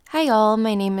Hi all,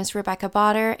 my name is Rebecca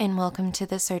Botter and welcome to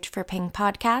the Search for Pink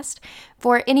podcast.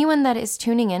 For anyone that is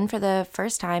tuning in for the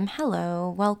first time, hello,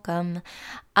 welcome.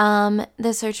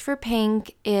 The Search for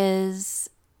Pink it's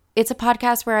a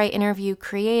podcast where I interview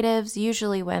creatives,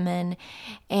 usually women,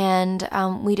 and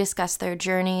we discuss their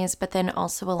journeys, but then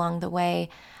also along the way,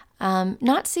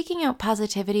 not seeking out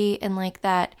positivity in like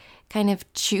that kind of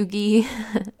chuggy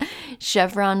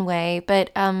chevron way, but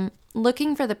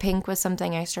looking for the pink was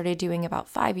something I started doing about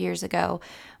 5 years ago,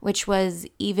 which was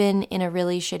even in a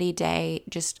really shitty day,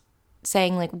 just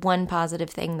saying like one positive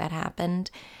thing that happened.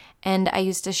 And I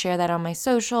used to share that on my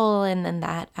social, and then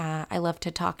I love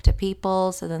to talk to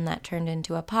people, so then that turned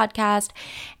into a podcast,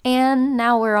 and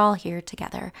now we're all here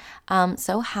together.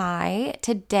 So hi,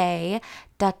 today,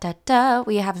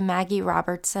 we have Maggie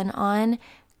Robertson on.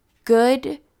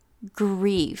 Good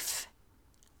grief.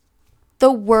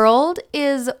 The world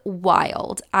is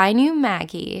wild. I knew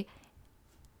Maggie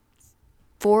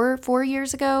four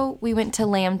years ago. We went to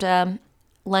Lambda,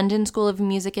 London School of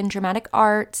Music and Dramatic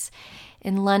Arts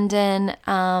in London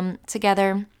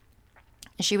together.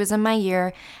 She was in my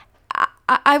year.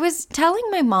 I was telling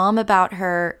my mom about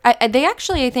her. They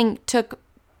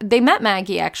met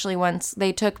Maggie actually once.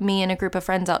 They took me and a group of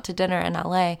friends out to dinner in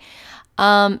LA.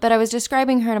 But I was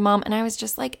describing her to mom and I was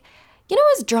just like, it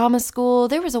was drama school.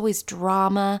 There was always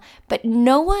drama, but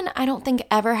no one, I don't think,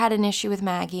 ever had an issue with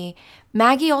Maggie.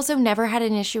 Maggie also never had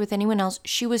an issue with anyone else.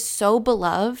 She was so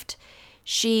beloved.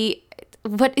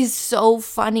 What is so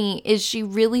funny is she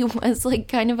really was like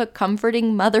kind of a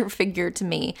comforting mother figure to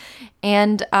me.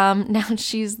 And now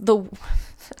she's a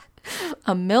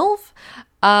MILF.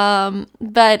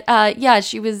 But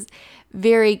she was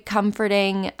very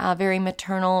comforting, very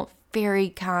maternal, very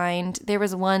kind. There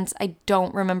was once, I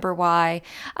don't remember why.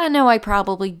 I know I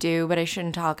probably do, but I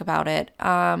shouldn't talk about it.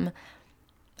 I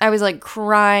was like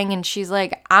crying and she's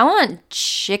like, I want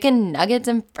chicken nuggets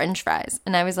and french fries.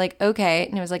 And I was like, okay.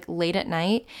 And it was like late at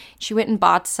night. She went and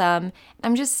bought some.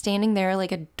 I'm just standing there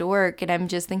like a dork and I'm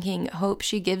just thinking, hope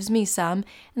she gives me some.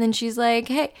 And then she's like,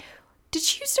 hey, did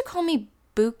she used to call me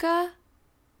Buka?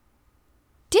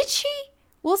 Did she?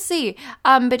 We'll see.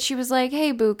 But she was like,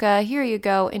 hey, Buka, here you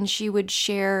go. And she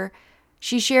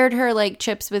shared her like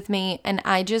chips with me and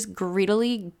I just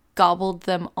greedily gobbled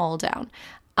them all down.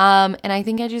 And I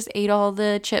think I just ate all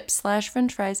the chips /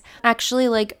 french fries. Actually,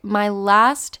 like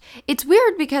it's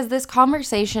weird because this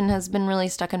conversation has been really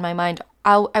stuck in my mind.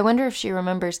 I wonder if she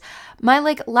remembers. My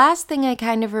like last thing I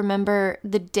kind of remember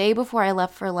the day before I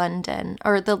left for London,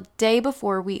 or the day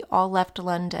before we all left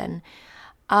London,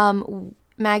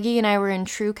 Maggie and I were in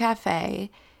True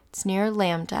Cafe. It's near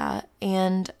Lambda.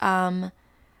 And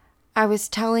I was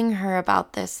telling her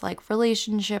about this like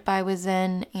relationship I was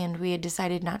in, and we had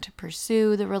decided not to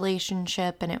pursue the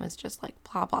relationship, and it was just like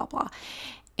blah, blah, blah.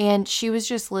 And she was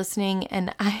just listening,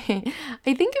 and I think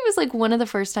it was like one of the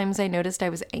first times I noticed I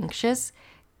was anxious,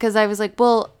 because I was like,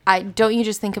 well, don't you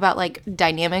just think about like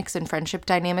dynamics and friendship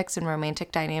dynamics and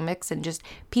romantic dynamics and just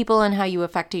people and how you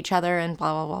affect each other and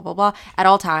blah, blah, blah, blah, blah at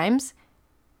all times?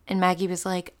 And Maggie was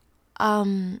like,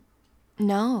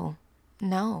 no.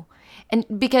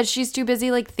 And because she's too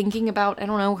busy like thinking about, I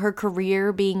don't know, her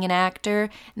career, being an actor.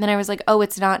 And then I was like, oh,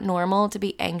 it's not normal to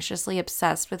be anxiously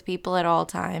obsessed with people at all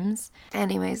times.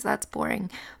 Anyways, that's boring.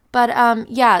 But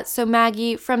so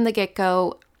Maggie from the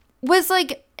get-go was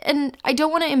like, and I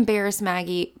don't want to embarrass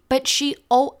Maggie, but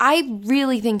I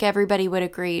really think everybody would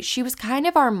agree. She was kind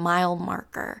of our mile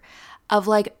marker of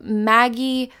like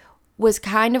Maggie was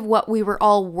kind of what we were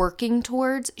all working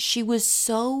towards. She was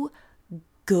so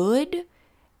good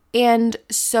and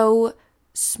so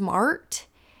smart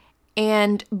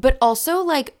but also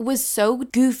like was so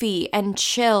goofy and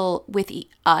chill with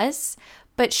us,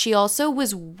 but she also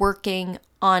was working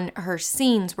on her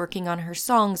scenes, working on her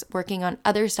songs, working on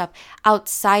other stuff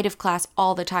outside of class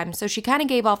all the time. So she kind of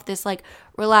gave off this like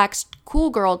relaxed,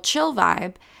 cool girl, chill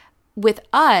vibe with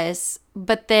us,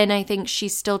 but then I think she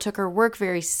still took her work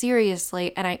very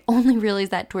seriously, and I only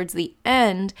realized that towards the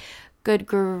end. Good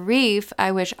grief,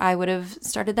 I wish I would have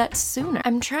started that sooner.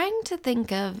 I'm trying to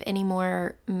think of any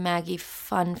more Maggie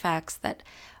fun facts that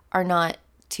are not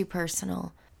too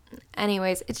personal.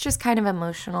 Anyways, it's just kind of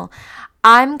emotional.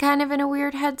 I'm kind of in a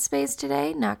weird headspace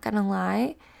today, not gonna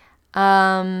lie.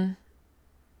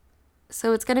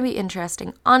 So it's gonna be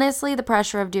interesting. Honestly, the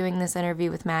pressure of doing this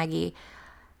interview with Maggie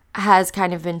has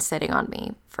kind of been sitting on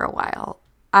me for a while.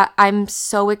 I'm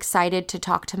so excited to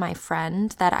talk to my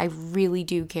friend that I really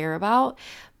do care about,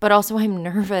 but also I'm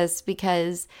nervous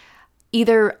because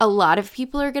either a lot of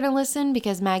people are going to listen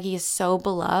because Maggie is so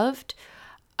beloved,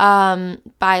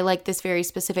 by like this very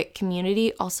specific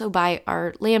community, also by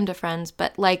our Lambda friends,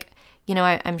 but like, you know,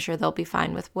 I'm sure they'll be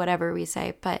fine with whatever we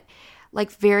say, but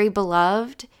like very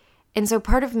beloved. And so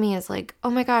part of me is like, oh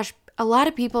my gosh, a lot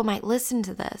of people might listen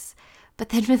to this. But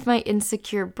then with my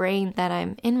insecure brain that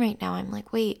I'm in right now, I'm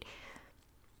like, wait,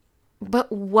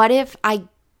 but what if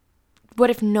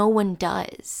no one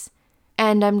does?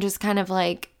 And I'm just kind of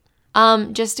like,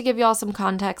 just to give y'all some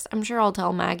context, I'm sure I'll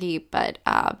tell Maggie, but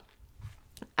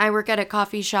I work at a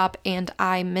coffee shop and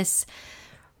I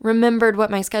misremembered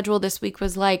what my schedule this week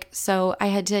was like. So I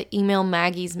had to email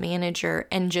Maggie's manager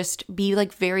and just be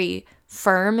like very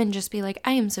firm and just be like,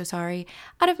 I am so sorry,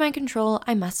 out of my control,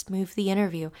 I must move the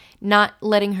interview. Not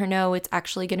letting her know it's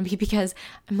actually going to be because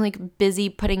I'm like busy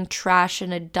putting trash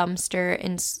in a dumpster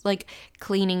and like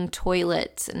cleaning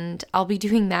toilets, and I'll be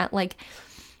doing that like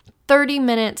 30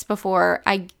 minutes before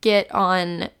I get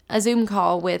on a Zoom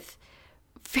call with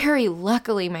very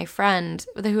luckily my friend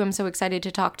who I'm so excited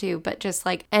to talk to. But just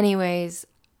like, anyways,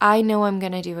 I know I'm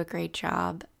going to do a great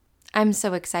job. I'm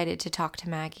so excited to talk to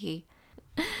Maggie.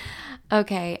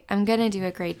 Okay, I'm going to do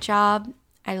a great job.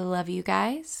 I love you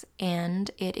guys, and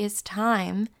it's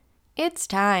time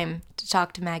to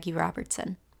talk to Maggie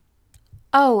Robertson.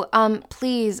 Oh,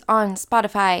 please, on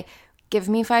Spotify, give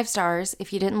me 5 stars.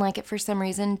 If you didn't like it for some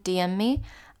reason, DM me.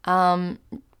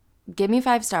 Give me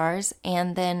 5 stars,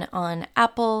 and then on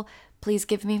Apple, please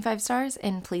give me 5 stars,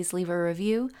 and please leave a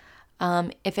review.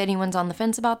 If anyone's on the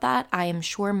fence about that, I am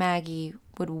sure Maggie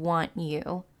would want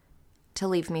you to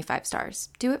leave me 5 stars.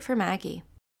 Do it for Maggie.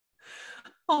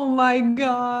 Oh my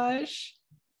gosh.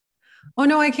 Oh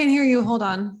no, I can't hear you. Hold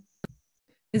on.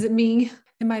 Is it me?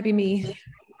 It might be me.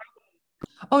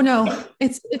 Oh no,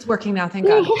 it's working now. Thank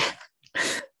God.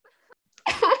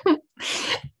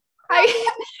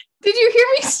 Did you hear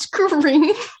me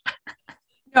scream?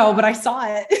 No, but I saw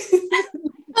it.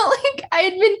 Like I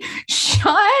had been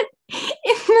shot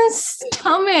in the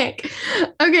stomach.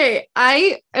 Okay,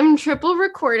 I am triple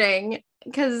recording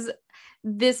because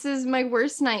this is my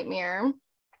worst nightmare,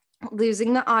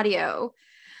 losing the audio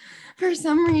for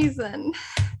some reason.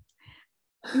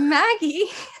 Maggie.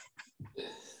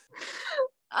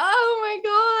 Oh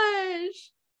my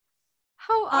gosh.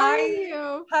 How are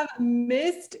you? I have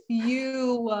missed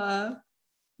you.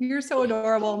 You're so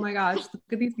adorable. Oh my gosh.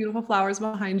 Look at these beautiful flowers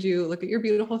behind you. Look at your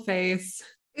beautiful face.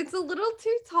 It's a little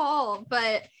too tall,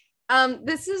 but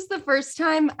this is the first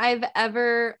time I've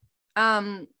ever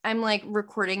I'm like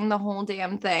recording the whole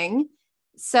damn thing.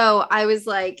 So I was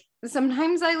like,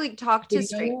 sometimes I like talk to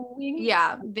straight.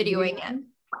 Yeah, videoing it.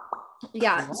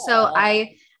 Yeah. Cool. So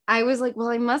I was like, well,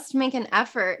 I must make an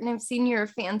effort. And I've seen your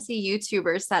fancy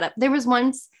YouTuber setup. There was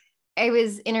once I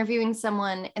was interviewing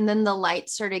someone and then the light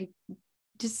started,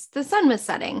 just the sun was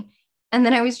setting. And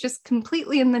then I was just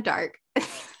completely in the dark.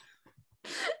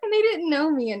 And they didn't know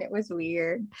me and it was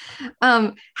weird.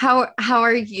 How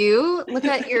are you? Look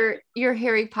at your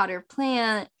Harry Potter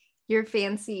plant, your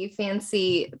fancy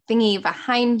thingy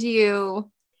behind you.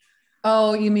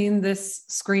 Oh, you mean this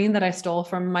screen that I stole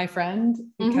from my friend?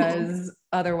 Because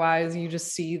otherwise you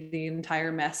just see the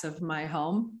entire mess of my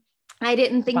home. I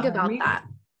didn't think about that.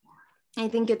 I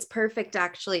think it's perfect,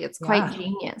 actually. It's quite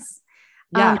genius.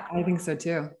 Yeah, I think so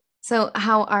too. So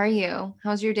how are you?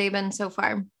 How's your day been so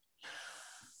far?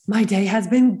 My day has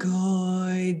been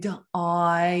good.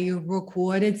 I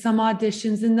recorded some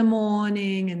auditions in the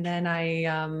morning, and then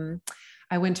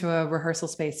I went to a rehearsal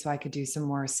space so I could do some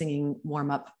more singing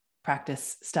warm-up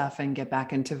practice stuff and get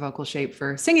back into vocal shape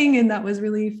for singing. And that was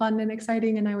really fun and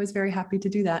exciting. And I was very happy to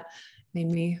do that. Made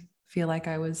me feel like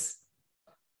I was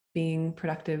being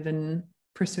productive and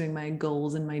pursuing my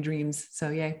goals and my dreams. So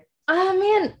yay. Oh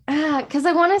man, because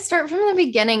I want to start from the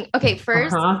beginning. Okay,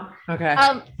 first. Okay.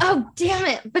 Oh damn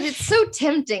it! But it's so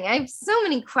tempting. I have so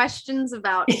many questions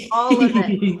about all of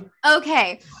it.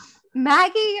 Okay,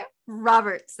 Maggie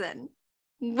Robertson.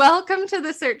 Welcome to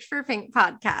the Search for Pink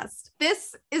podcast.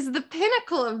 This is the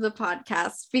pinnacle of the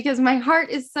podcast because my heart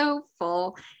is so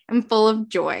full and full of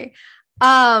joy.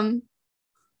 Welcome.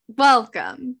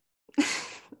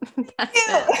 That's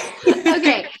it.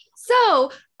 Okay,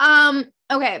 so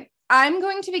okay. I'm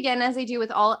going to begin as I do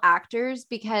with all actors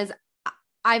because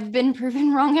I've been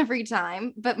proven wrong every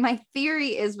time. But my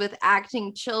theory is with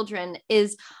acting children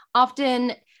is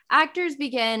often actors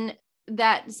begin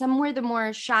that some were the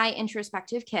more shy,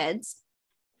 introspective kids.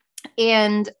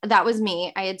 And that was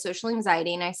me. I had social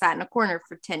anxiety and I sat in a corner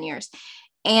for 10 years.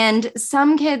 And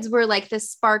some kids were like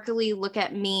this sparkly, look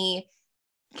at me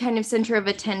kind of center of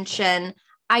attention.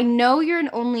 I know you're an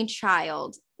only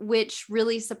child, which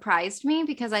really surprised me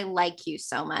because I like you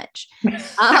so much.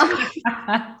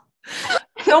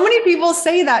 So many people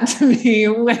say that to me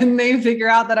when they figure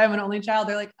out that I'm an only child.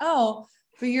 They're like, oh,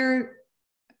 but you're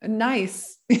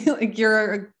nice. Like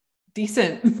you're a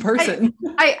decent person.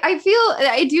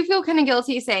 I do feel kind of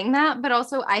guilty saying that, but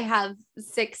also I have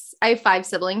 5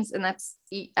 siblings, and that's,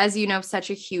 as you know, such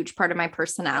a huge part of my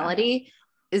personality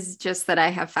is just that I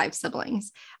have 5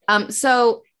 siblings.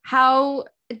 So how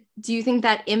do you think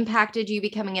that impacted you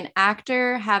becoming an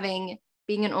actor,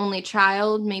 being an only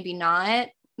child? Maybe not.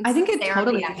 I think it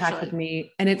totally impacted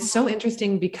me. And it's so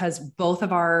interesting because both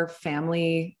of our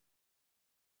family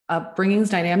upbringings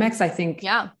dynamics, I think,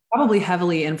 probably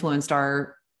heavily influenced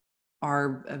our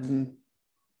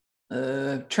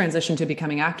transition to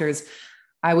becoming actors.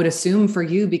 I would assume for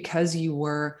you, because you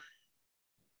were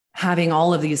having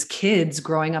all of these kids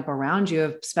growing up around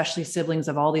you, especially siblings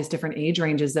of all these different age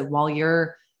ranges, that while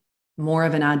you're more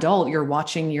of an adult, you're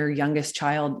watching your youngest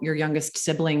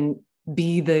sibling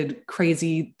be the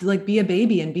crazy, like be a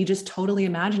baby and be just totally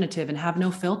imaginative and have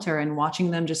no filter, and watching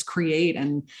them just create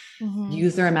and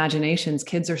use their imaginations.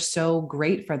 Kids are so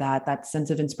great for that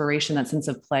sense of inspiration, that sense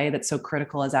of play that's so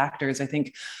critical as actors. I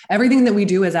think everything that we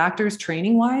do as actors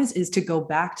training wise is to go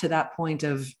back to that point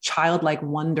of childlike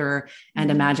wonder and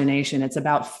imagination. It's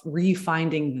about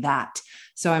refinding that.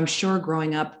 So I'm sure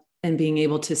growing up and being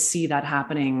able to see that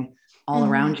happening all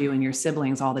around you and your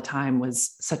siblings all the time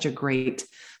was such a great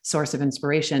source of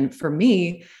inspiration for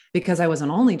me. Because I was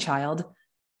an only child,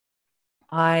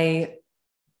 I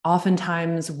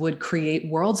oftentimes would create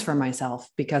worlds for myself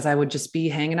because I would just be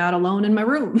hanging out alone in my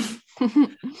room.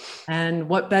 And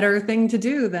what better thing to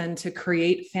do than to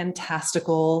create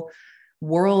fantastical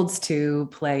worlds to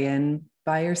play in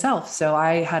by yourself. So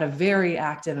I had a very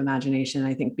active imagination,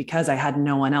 I think, because I had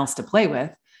no one else to play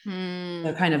with.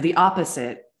 So kind of the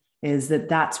opposite is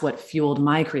that's what fueled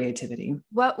my creativity.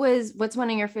 What's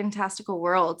one of your fantastical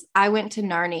worlds? I went to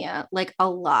Narnia like a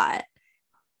lot.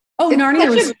 Oh, Narnia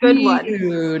was a good one.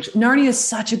 Huge. Narnia is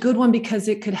such a good one because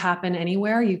it could happen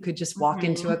anywhere. You could just walk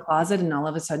into a closet and all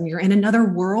of a sudden you're in another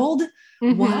world.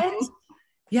 What?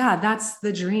 Yeah, that's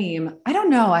the dream. I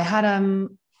don't know. I had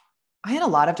a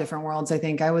lot of different worlds. I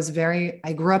think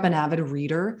I grew up an avid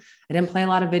reader. I didn't play a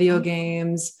lot of video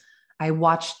games. I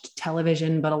watched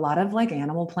television, but a lot of like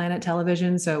Animal Planet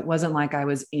television. So it wasn't like I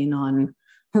was in on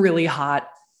really hot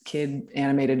kid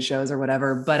animated shows or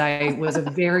whatever, but I was a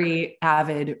very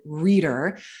avid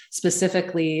reader.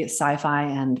 Specifically, sci-fi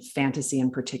and fantasy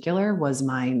in particular was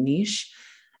my niche.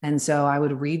 And so I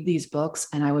would read these books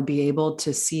and I would be able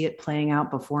to see it playing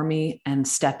out before me and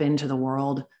step into the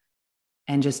world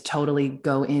and just totally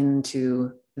go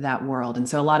into that world. And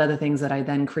so a lot of the things that I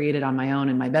then created on my own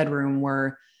in my bedroom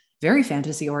were very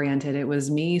fantasy oriented. It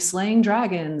was me slaying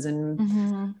dragons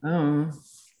and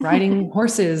riding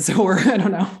horses, or I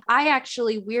don't know. I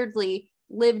actually weirdly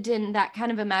lived in that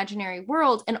kind of imaginary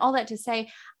world, and all that to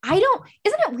say, isn't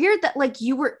it weird that like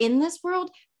you were in this world,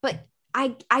 but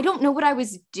I don't know what I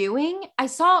was doing.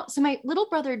 So my little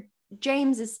brother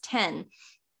James is 10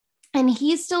 and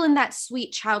he's still in that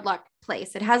sweet childlike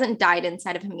place. It hasn't died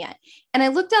inside of him yet. And I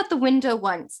looked out the window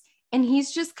once and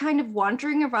he's just kind of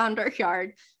wandering around our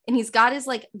yard, and he's got his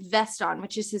like vest on,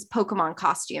 which is his Pokemon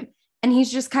costume. And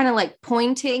he's just kind of like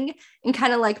pointing and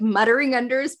kind of like muttering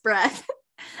under his breath.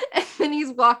 And then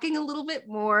he's walking a little bit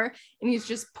more and he's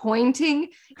just pointing.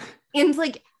 And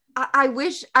like, I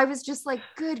wish I was just like,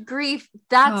 good grief.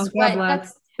 That's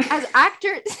as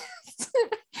actors.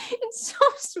 It's so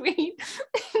sweet.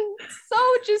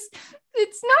 So just,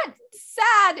 it's not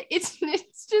sad. It's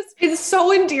just, it's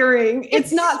so endearing.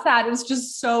 It's not sad. It's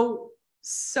just so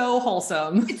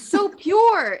wholesome. It's so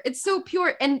pure. It's so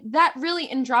pure. And that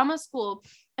really, in drama school,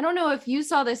 I don't know if you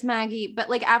saw this, Maggie, but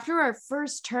like after our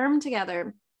first term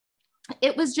together,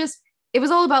 it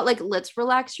was all about like, let's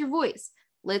relax your voice.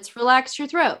 Let's relax your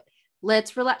throat.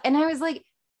 Let's relax. And I was like,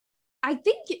 I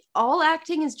think all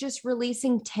acting is just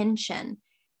releasing tension.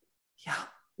 Yeah.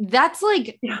 That's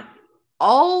like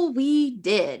all we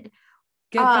did.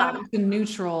 Get back to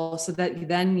neutral so that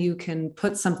then you can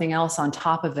put something else on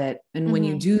top of it. And when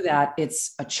you do that,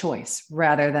 it's a choice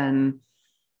rather than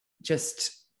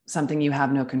just something you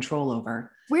have no control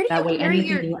over. Where do you carry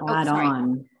your add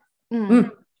on?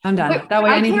 I'm done. That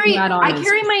way anything you add on. I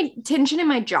carry my tension in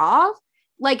my jaw.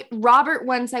 Like Robert,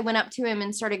 once I went up to him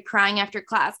and started crying after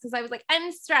class because I was like,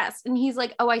 I'm stressed. And he's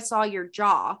like, oh, I saw your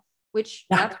jaw. which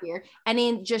that's weird. And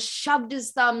he just shoved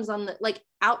his thumbs on the like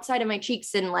outside of my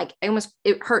cheeks and like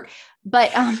it hurt.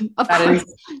 But of that course,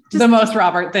 is the most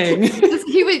Robert thing.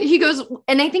 he goes,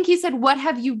 and I think he said, "What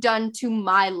have you done to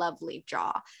my lovely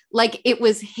jaw?" Like it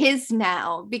was his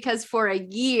now, because for a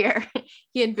year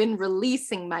he had been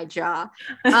releasing my jaw.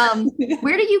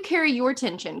 Where do you carry your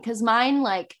tension? Because mine,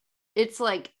 like, it's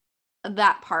like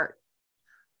that part.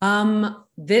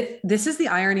 This is the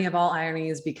irony of all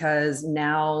ironies, because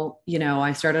now, you know,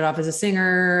 I started off as a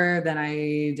singer, then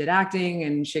I did acting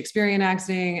and Shakespearean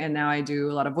acting, and now I do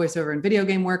a lot of voiceover and video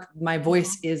game work. My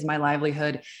voice is my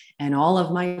livelihood, and all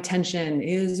of my tension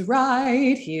is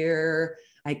right here.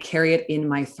 I carry it in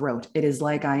my throat. It is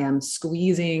like I am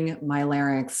squeezing my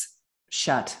larynx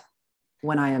shut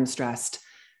when I am stressed.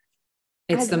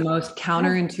 It's the most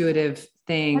counterintuitive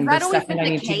thing. The second I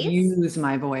need to use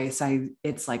my voice,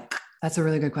 it's like, that's a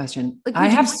really good question. Like, I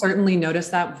have certainly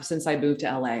noticed that since I moved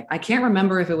to LA. I can't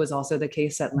remember if it was also the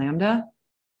case at Lambda,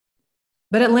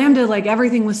 but at Lambda, like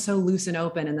everything was so loose and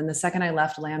open. And then the second I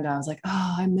left Lambda, I was like,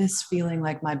 oh, I miss feeling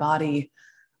like my body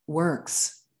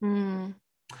works.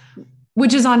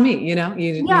 Which is on me, you know,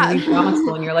 you leave drama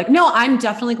school and you're like, no, I'm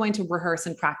definitely going to rehearse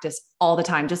and practice all the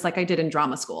time, just like I did in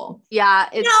drama school. Yeah.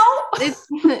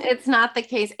 It's not the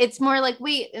case. It's more like,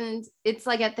 wait, and it's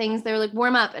like at things they're like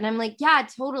warm up. And I'm like, yeah,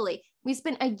 totally. We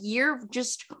spent a year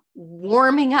just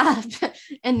warming up,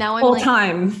 and now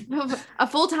I'm a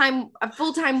full-time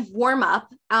warm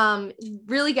up.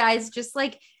 Really, guys, just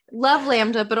like love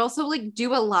Lambda, but also like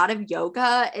do a lot of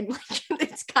yoga, and like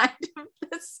it's kind of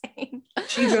the same.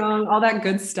 Qigong, all that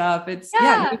good stuff. It's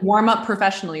you warm up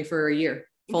professionally for a year,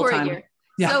 full time.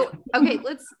 Yeah. So, okay,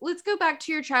 let's go back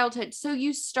to your childhood. So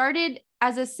you started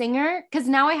as a singer, because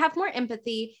now I have more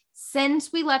empathy.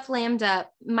 Since we left Lambda,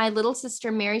 my little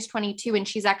sister Mary's 22, and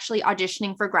she's actually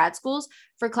auditioning for grad schools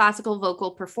for classical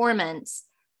vocal performance.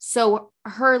 So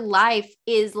her life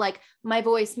is like my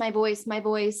voice.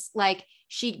 Like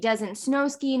she doesn't snow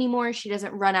ski anymore. She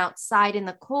doesn't run outside in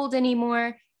the cold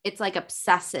anymore. It's like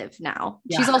obsessive now.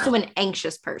 Yeah. She's also an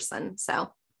anxious person.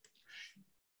 So.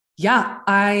 Yeah,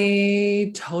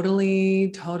 I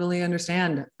totally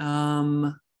understand.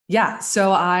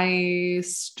 So I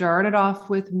started off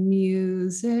with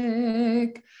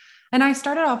music, and I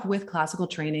started off with classical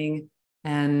training,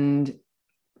 and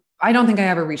I don't think I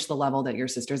ever reached the level that your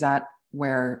sister's at,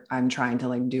 where I'm trying to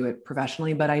like do it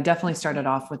professionally, but I definitely started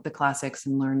off with the classics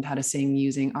and learned how to sing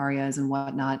using arias and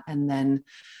whatnot, and then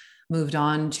moved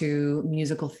on to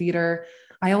musical theater.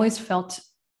 I always felt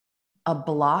a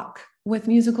block with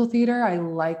musical theater. I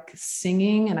like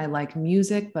singing and I like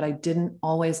music, but I didn't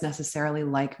always necessarily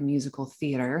like musical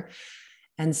theater.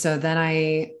 And so then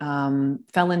I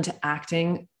fell into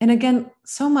acting. And again,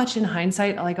 so much in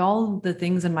hindsight, like all the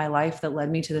things in my life that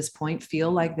led me to this point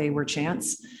feel like they were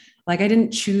chance. Like I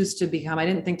didn't choose to become, I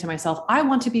didn't think to myself, I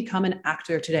want to become an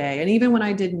actor today. And even when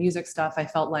I did music stuff, I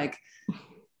felt like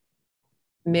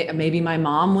maybe my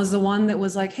mom was the one that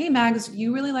was like, hey, Mags,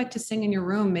 you really like to sing in your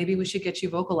room. Maybe we should get you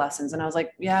vocal lessons. And I was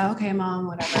like, yeah, okay, mom,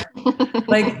 whatever.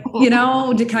 Like, you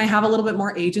know, can I have a little bit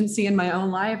more agency in my own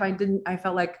life? I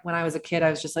felt like when I was a kid, I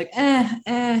was just like,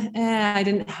 I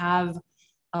didn't have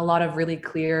a lot of really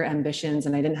clear ambitions,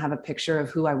 and I didn't have a picture of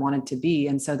who I wanted to be.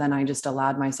 And so then I just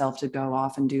allowed myself to go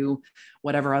off and do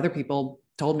whatever other people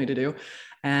told me to do.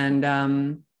 And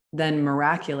then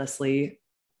miraculously,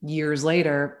 years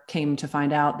later, came to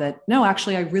find out that no,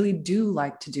 actually, I really do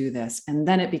like to do this. And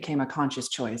then it became a conscious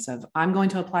choice of, I'm going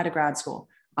to apply to grad school.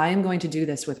 I am going to do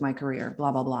this with my career,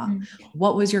 blah, blah, blah. Mm-hmm.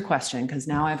 What was your question? Because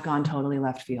now I've gone totally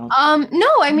left field. No,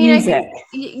 I mean, music. I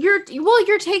think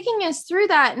you're taking us through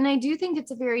that. And I do think it's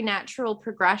a very natural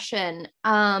progression.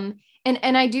 And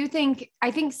I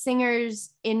think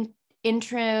singers in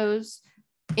intros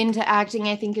into acting,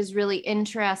 I think, is really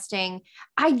interesting.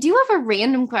 I do have a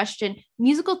random question.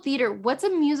 Musical theater, what's a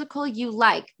musical you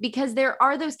like? Because there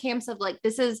are those camps of like,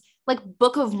 this is like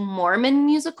Book of Mormon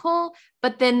musical,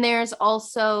 but then there's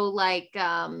also like,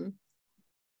 I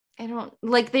don't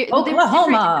like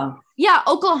Oklahoma. Yeah,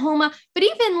 Oklahoma. But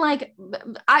even like,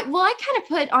 I kind of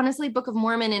put honestly Book of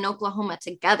Mormon and Oklahoma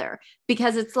together,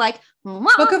 because it's like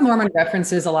Book of Mormon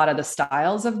references a lot of the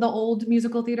styles of the old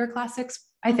musical theater classics.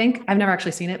 I think I've never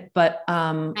actually seen it, but I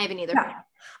haven't either. Yeah.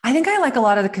 I think I like a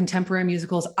lot of the contemporary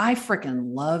musicals. I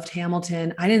freaking loved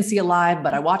Hamilton. I didn't see it live,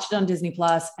 but I watched it on Disney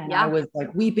Plus, and I was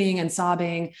like weeping and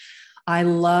sobbing. I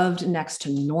loved Next to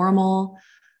Normal.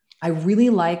 I really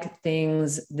like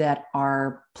things that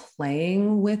are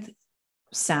playing with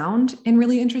sound in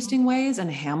really interesting ways.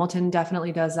 And Hamilton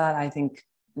definitely does that. I think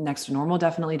Next to Normal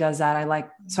definitely does that. I like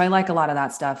a lot of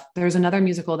that stuff. There's another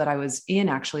musical that I was in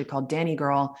actually called Danny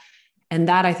Girl. And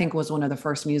that I think was one of the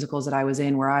first musicals that I was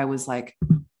in where I was like,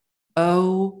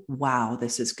 oh, wow,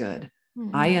 this is good.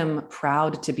 Mm-hmm. I am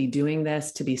proud to be doing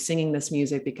this, to be singing this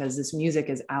music, because this music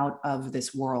is out of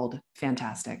this world.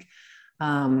 Fantastic.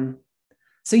 So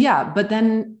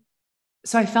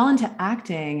I fell into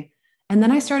acting, and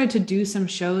then I started to do some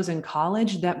shows in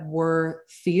college that were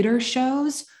theater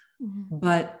shows,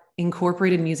 but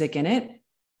incorporated music in it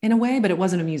in a way, but it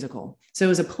wasn't a musical. So it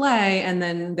was a play. And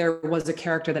then there was a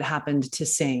character that happened to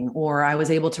sing, or I was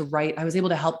able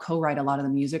to help co-write a lot of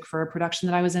the music for a production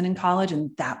that I was in college. And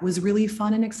that was really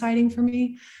fun and exciting for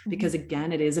me, because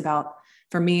again, it is about,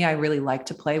 for me, I really like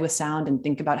to play with sound and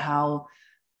think about how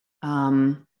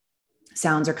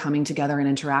sounds are coming together and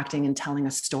interacting and telling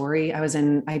a story. I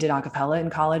did a cappella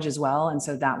in college as well. And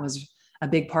so that was a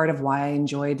big part of why I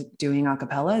enjoyed doing a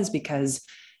cappella, is because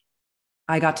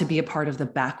I got to be a part of the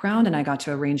background and I got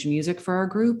to arrange music for our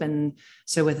group. And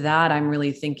so with that, I'm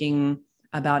really thinking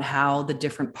about how the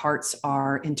different parts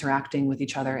are interacting with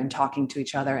each other and talking to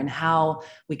each other, and how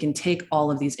we can take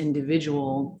all of these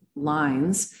individual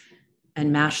lines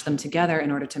and mash them together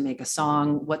in order to make a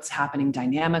song. What's happening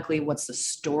dynamically? What's the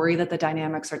story that the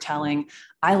dynamics are telling?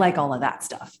 I like all of that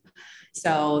stuff.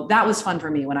 So that was fun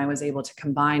for me when I was able to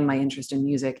combine my interest in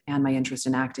music and my interest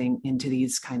in acting into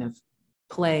these kind of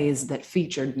plays that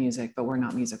featured music, but were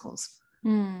not musicals.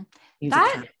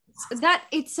 That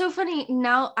it's so funny.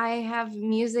 Now I have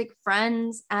music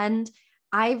friends and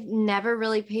I've never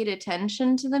really paid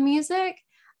attention to the music.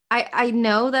 I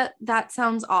know that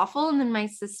sounds awful. And then my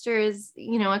sister is,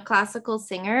 a classical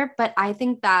singer, but I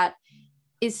think that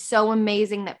is so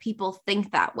amazing that people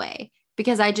think that way,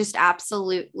 because I just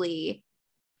absolutely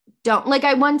don't. Like,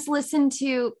 I once listened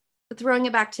to, throwing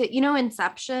it back to,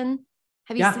 Inception.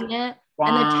 Have you seen it?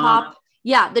 And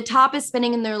the top is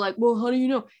spinning and they're like, well, how do you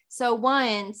know? So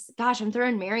once, gosh, I'm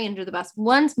throwing Mary under the bus.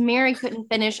 Once Mary couldn't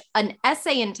finish an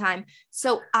essay in time.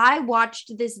 So I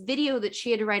watched this video that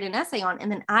she had to write an essay on, and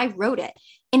then I wrote it.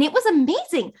 And it was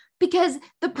amazing because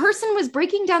the person was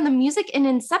breaking down the music in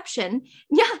Inception.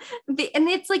 Yeah. And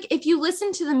it's like, if you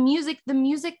listen to the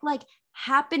music like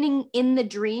happening in the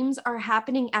dreams are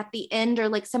happening at the end, or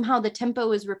like somehow the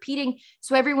tempo is repeating.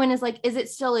 So everyone is like, is it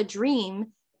still a dream?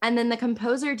 And then the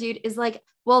composer dude is like,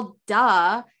 well,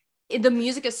 duh, the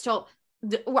music is still,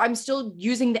 I'm still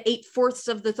using the 8/4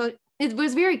 of the, it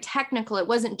was very technical. It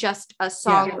wasn't just a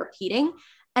song repeating.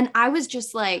 And I was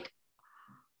just like,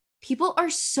 people are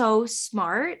so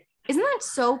smart. Isn't that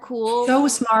so cool? So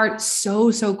smart.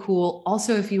 So cool.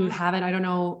 Also, if you haven't, I don't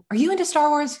know, are you into Star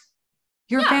Wars?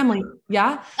 Your family?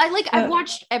 Yeah. I've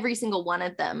watched every single one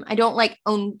of them. I don't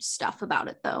own stuff about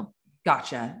it though.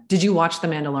 Gotcha. Did you watch The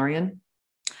Mandalorian?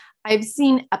 I've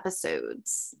seen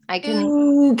episodes. I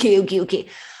can. Okay.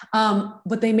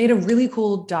 But they made a really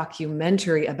cool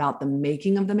documentary about the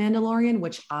making of The Mandalorian,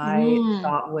 which I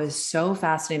thought was so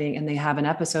fascinating. And they have an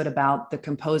episode about the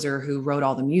composer who wrote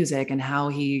all the music and how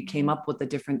he came up with the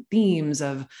different themes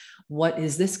of what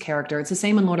is this character. It's the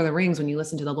same in Lord of the Rings. When you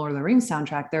listen to the Lord of the Rings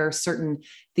soundtrack, there are certain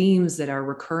themes that are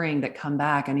recurring that come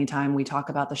back anytime we talk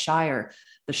about the Shire.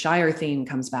 The Shire theme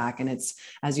comes back. And it's,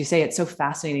 as you say, it's so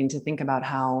fascinating to think about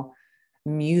how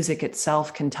music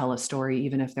itself can tell a story,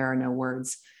 even if there are no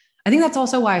words. I think that's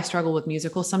also why I struggle with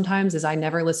musicals sometimes, is I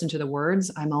never listen to the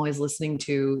words. I'm always listening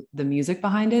to the music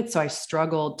behind it. So I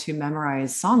struggle to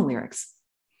memorize song lyrics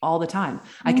all the time.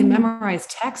 I can memorize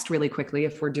text really quickly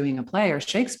if we're doing a play or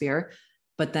Shakespeare.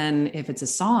 But then if it's a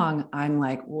song, I'm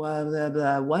like,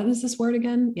 what is this word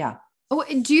again? Yeah. Oh,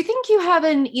 do you think you have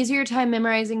an easier time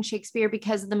memorizing Shakespeare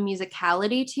because of the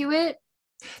musicality to it?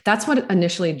 That's what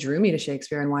initially drew me to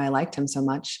Shakespeare and why I liked him so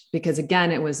much, because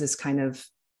again, it was this kind of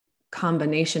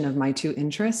combination of my two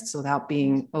interests without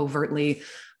being overtly,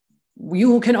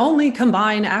 you can only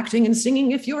combine acting and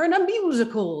singing if you're in a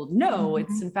musical. No,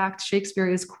 it's in fact, Shakespeare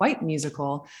is quite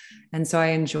musical. And so I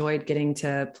enjoyed getting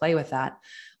to play with that.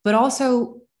 But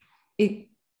also it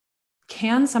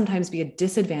can sometimes be a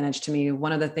disadvantage to me.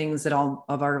 One of the things that all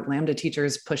of our Lambda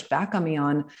teachers pushed back on me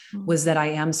on was that I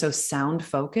am so sound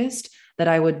focused that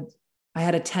I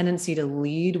had a tendency to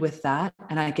lead with that,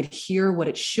 and I could hear what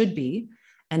it should be.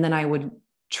 And then I would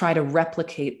try to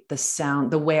replicate the sound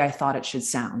the way I thought it should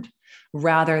sound,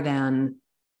 rather than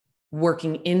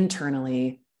working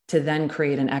internally to then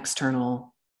create an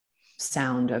external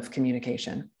sound of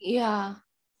communication. Yeah.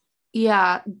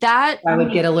 That I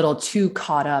would get a little too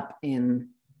caught up in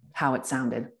how it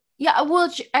sounded. Yeah. Well,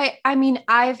 I mean,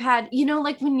 I've had,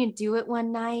 like when you do it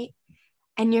one night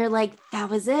and you're like, that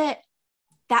was it.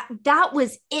 That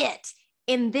was it.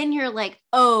 And then you're like,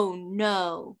 oh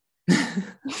no,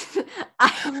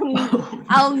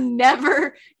 I'll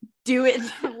never do it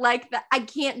like that. I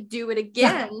can't do it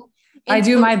again. I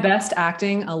do my best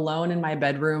acting alone in my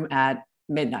bedroom at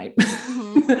midnight.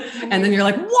 And then you're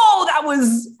like, whoa, that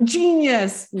was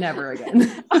genius. Never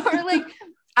again. Or like,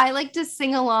 I like to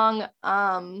sing along.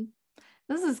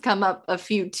 This has come up a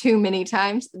few too many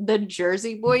times. The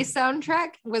Jersey Boys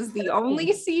soundtrack was the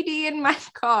only CD in my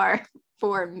car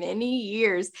for many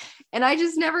years, and I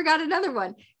just never got another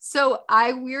one. So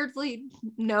I weirdly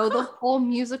know the whole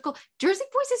musical. Jersey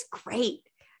Boys is great.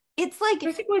 It's like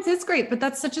Jersey Boys is great, but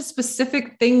that's such a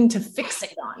specific thing to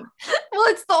fixate on. Well,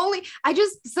 it's the only.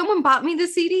 Someone bought me the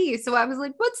CD, so I was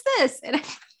like, "What's this?" And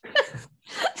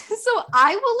so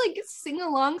I will like sing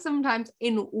along sometimes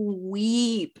and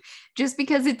weep just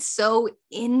because it's so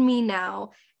in me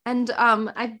now. And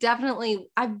I've definitely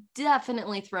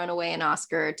thrown away an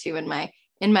Oscar or two in my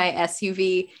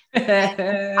SUV.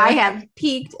 I have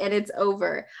peaked and it's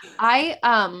over.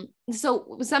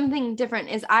 So something different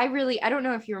is I don't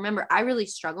know if you remember, I really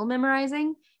struggle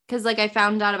memorizing because like I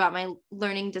found out about my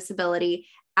learning disability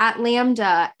at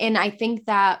Lambda. And I think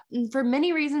that for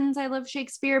many reasons I love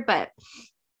Shakespeare, but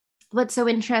what's so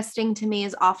interesting to me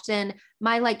is often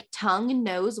my like tongue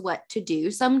knows what to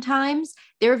do. Sometimes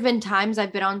there have been times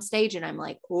I've been on stage and I'm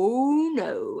like, oh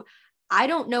no, I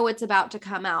don't know what's about to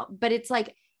come out, but it's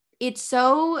like, it's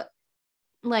so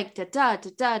like da da da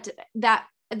da, da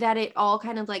that it all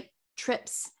kind of like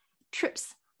trips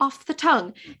off the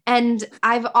tongue. And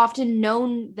I've often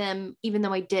known them, even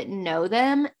though I didn't know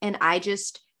them. And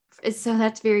so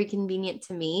that's very convenient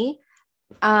to me.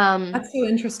 That's so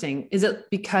interesting. Is it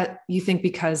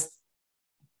because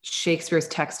Shakespeare's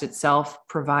text itself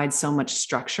provides so much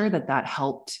structure that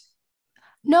helped?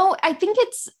 No, I think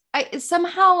it's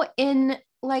somehow in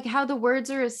like how the words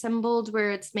are assembled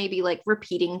where it's maybe like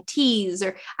repeating T's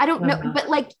or I don't know, but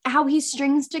like how he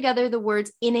strings together the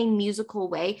words in a musical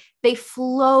way, they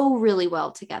flow really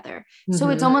well together. So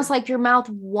it's almost like your mouth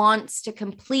wants to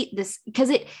complete this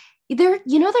because there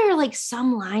are like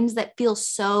some lines that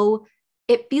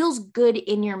it feels good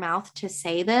in your mouth to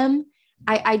say them.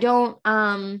 I don't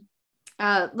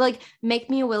like make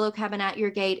me a willow cabin at your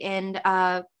gate and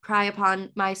cry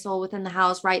upon my soul within the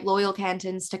house, write loyal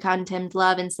cantons to contempt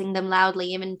love and sing them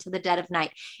loudly even to the dead of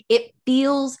night. It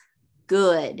feels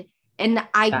good. And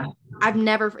I've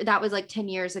never, that was like 10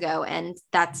 years ago. And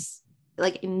that's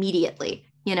like immediately,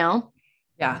 Yeah.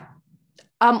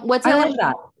 What's I love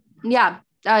that. Yeah.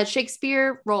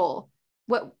 Shakespeare role.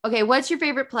 What's your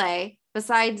favorite play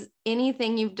besides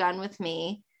anything you've done with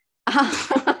me?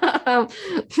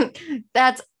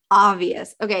 That's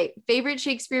obvious. Okay, favorite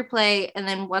Shakespeare play, and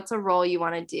then what's a role you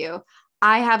want to do?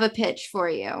 I have a pitch for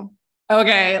you.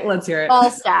 Okay, let's hear it.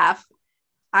 Falstaff.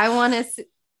 I want to.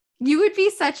 You would be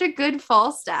such a good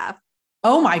Falstaff.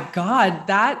 Oh my God,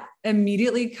 that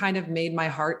immediately kind of made my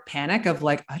heart panic of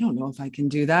like, I don't know if I can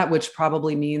do that, which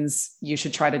probably means you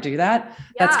should try to do that.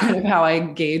 Yeah. That's kind of how I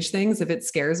gauge things. If it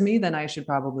scares me, then I should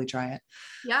probably try it.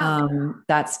 Yeah.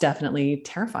 That's definitely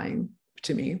terrifying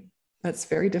to me. That's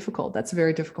very difficult. That's a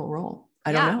very difficult role.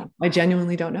 I don't know. I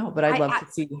genuinely don't know, but I'd love to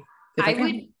see.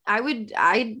 I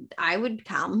would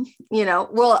come,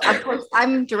 well, of course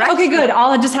I'm directing. Okay, good.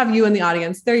 I'll just have you in the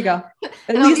audience. There you go.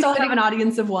 At least I'll have an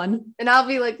audience of one. And I'll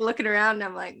be like looking around and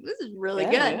I'm like, this is really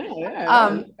good.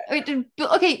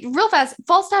 Okay, real fast.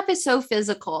 Falstaff is so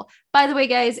physical. By the way,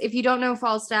 guys, if you don't know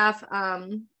Falstaff,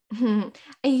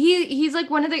 he's like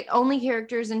one of the only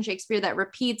characters in Shakespeare that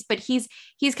repeats, but he's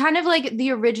kind of like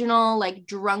the original, like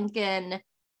drunken,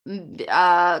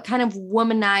 kind of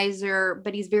womanizer,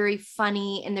 but he's very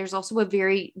funny. And there's also a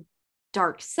very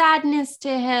dark sadness to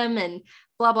him and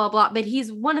blah, blah, blah. But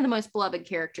he's one of the most beloved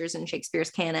characters in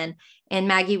Shakespeare's canon. And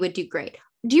Maggie would do great.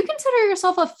 Do you consider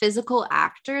yourself a physical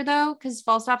actor though? Because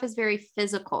Falstaff is very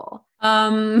physical.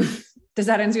 Does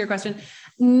that answer your question?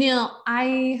 No,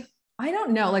 I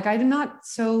don't know. Like I'm not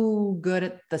so good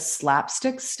at the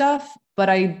slapstick stuff, but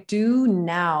I do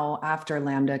now after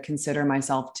Lambda consider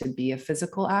myself to be a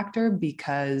physical actor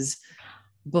because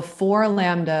before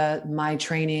Lambda, my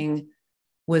training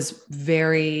was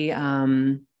very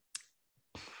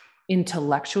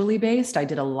intellectually based. I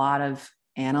did a lot of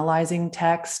analyzing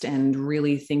text and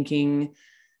really thinking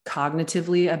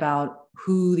cognitively about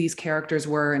who these characters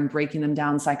were and breaking them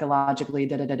down psychologically,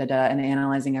 and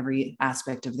analyzing every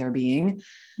aspect of their being.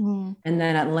 And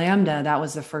then at Lambda, that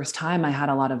was the first time I had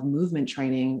a lot of movement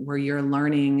training where you're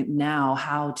learning now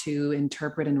how to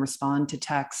interpret and respond to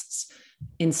texts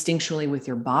instinctually with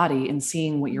your body and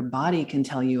seeing what your body can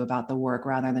tell you about the work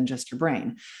rather than just your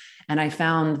brain. And I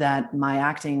found that my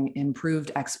acting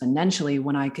improved exponentially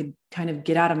when I could kind of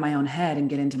get out of my own head and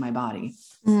get into my body.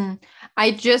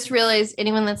 I just realized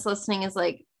anyone that's listening is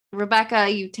like, Rebecca,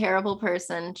 you terrible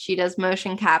person. She does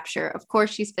motion capture. Of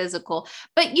course she's physical.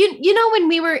 But you know, when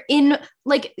we were in,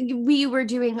 like, we were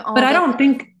doing all But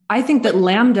I think that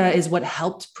Lambda is what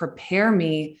helped prepare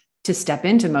me to step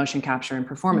into motion capture and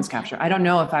performance capture. I don't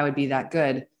know if I would be that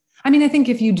good. I mean, I think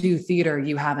if you do theater,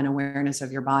 you have an awareness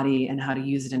of your body and how to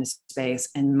use it in a space.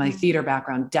 And my theater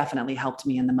background definitely helped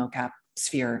me in the mocap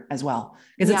sphere as well.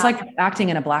 Because it's like acting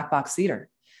in a black box theater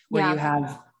where you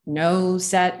have no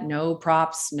set, no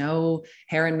props, no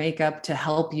hair and makeup to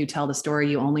help you tell the story.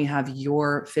 You only have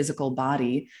your physical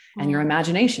body and your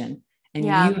imagination. And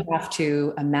you have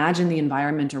to imagine the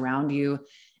environment around you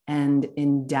and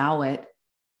endow it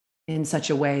in such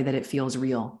a way that it feels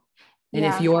real. And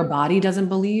if your body doesn't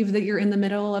believe that you're in the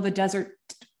middle of a desert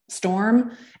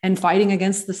storm and fighting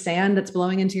against the sand that's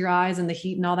blowing into your eyes and the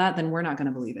heat and all that, then we're not going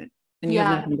to believe it. And you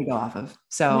have nothing to go off of.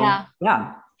 So,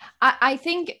 I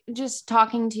think just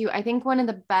talking to you, I think one of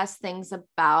the best things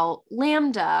about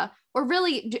Lambda, or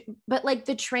really, but like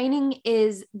the training,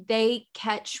 is they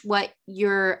catch what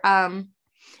you're,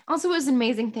 also was an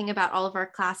amazing thing about all of our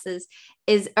classes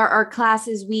is our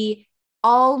classes, we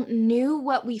all knew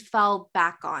what we fell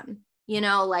back on, you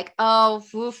know, like, oh,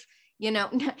 oof, you know,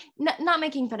 not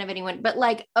making fun of anyone, but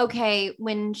like, okay,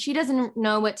 when she doesn't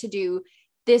know what to do,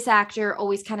 this actor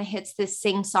always kind of hits this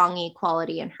sing-songy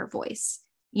quality in her voice,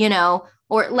 you know,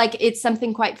 or like it's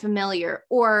something quite familiar,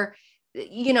 or,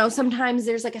 you know, sometimes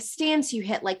there's like a stance you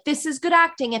hit, like, this is good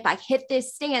acting if I hit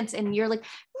this stance, and you're like,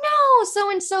 no,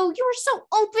 so-and-so, you were so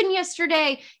open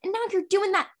yesterday, and now you're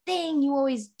doing that thing you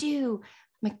always do.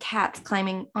 My cat's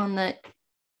climbing on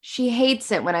she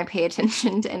hates it when I pay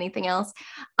attention to anything else.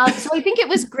 So I think it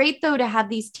was great though to have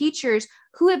these teachers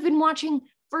who have been watching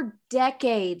for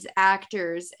decades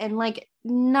actors, and like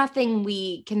nothing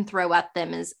we can throw at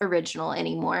them is original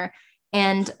anymore.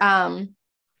 And I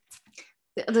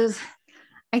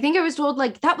think I was told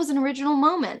like that was an original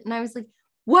moment, and I was like,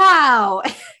 wow.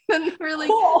 And we're like,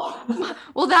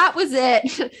 well, that was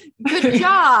it. Good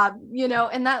job. You know,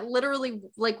 and that literally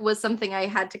like was something I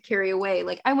had to carry away.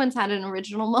 Like I once had an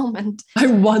original moment.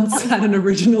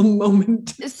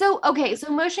 So, okay.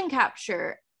 So motion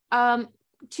capture,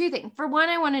 two things. For one,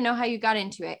 I want to know how you got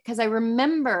into it. Cause I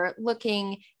remember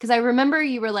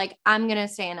you were like, I'm going to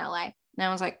stay in LA. And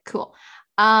I was like, cool.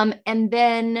 And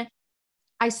then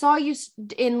I saw you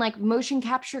in like motion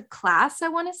capture class, I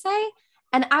want to say.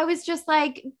 And I was just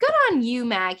like, good on you,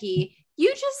 Maggie.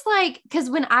 You just like, because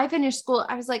when I finished school,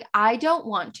 I was like, I don't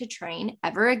want to train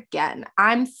ever again.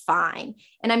 I'm fine.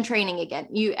 And I'm training again.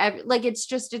 It's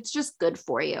just good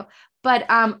for you. But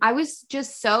I was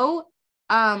just so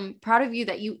proud of you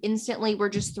that you instantly were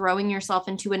just throwing yourself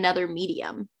into another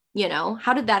medium. You know,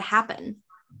 how did that happen?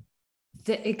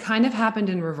 It kind of happened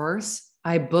in reverse.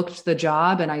 I booked the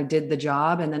job and I did the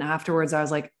job. And then afterwards I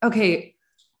was like, okay,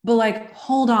 but like,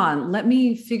 hold on, let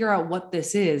me figure out what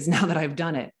this is now that I've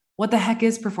done it. What the heck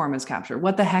is performance capture?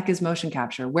 What the heck is motion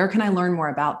capture? Where can I learn more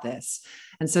about this?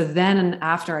 And so then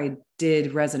after I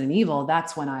did Resident Evil,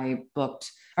 that's when I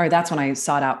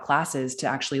sought out classes to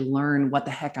actually learn what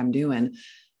the heck I'm doing.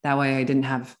 That way I didn't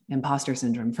have imposter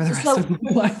syndrome for the rest of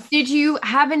my life. Did you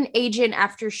have an agent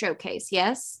after Showcase?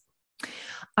 Yes.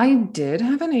 I did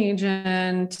have an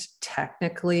agent.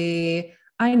 Technically,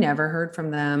 I never heard from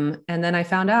them. And then I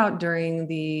found out during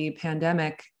the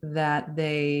pandemic that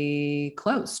they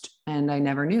closed and I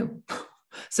never knew.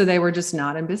 So they were just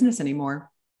not in business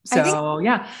anymore. So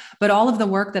but all of the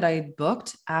work that I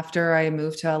booked after I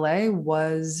moved to LA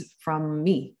was from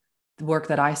me, the work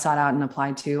that I sought out and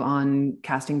applied to on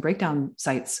casting breakdown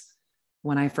sites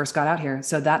when I first got out here.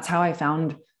 So that's how I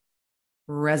found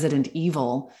Resident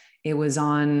Evil. It was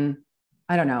on,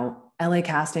 I don't know, LA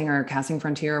Casting or Casting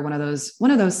Frontier, or one of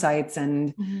those sites.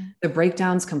 And the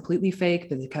breakdown's completely fake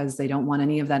because they don't want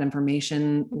any of that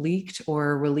information leaked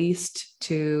or released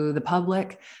to the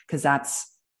public, because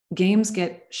games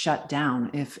get shut down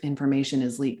if information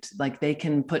is leaked. Like they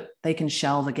can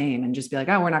shelve a game and just be like,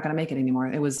 oh, we're not going to make it anymore.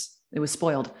 It was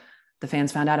spoiled. The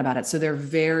fans found out about it. So they're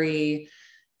very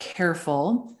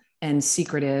careful and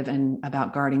secretive and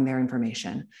about guarding their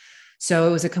information. So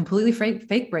it was a completely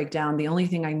fake breakdown. The only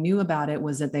thing I knew about it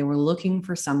was that they were looking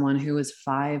for someone who was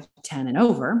 5'10" and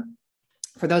over.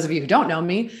 For those of you who don't know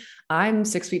me, I'm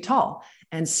 6 feet tall.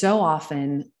 And so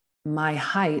often my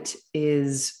height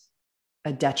is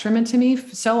a detriment to me.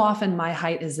 So often my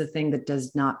height is the thing that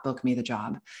does not book me the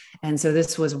job. And so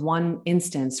this was one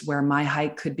instance where my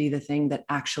height could be the thing that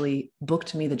actually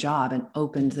booked me the job and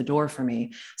opened the door for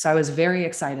me. So I was very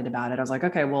excited about it. I was like,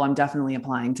 okay, well, I'm definitely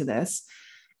applying to this.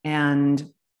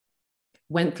 And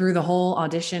went through the whole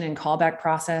audition and callback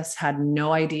process, had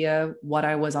no idea what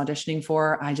I was auditioning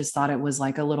for. I just thought it was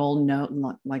like a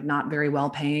little like not very well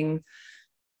paying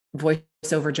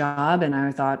voiceover job. And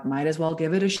I thought, might as well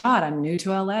give it a shot. I'm new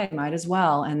to LA, might as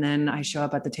well. And then I show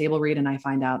up at the table read and I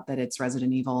find out that it's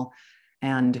Resident Evil.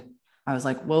 And I was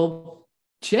like, well,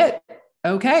 shit.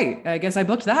 Okay. I guess I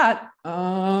booked that.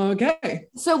 Okay.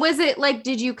 So was it like,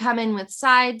 did you come in with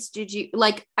sides? Did you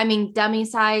dummy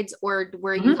sides, or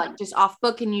were you like just off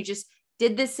book and you just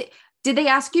did this? Did they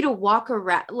ask you to walk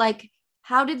around? Like,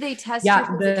 how did they test your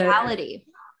physicality?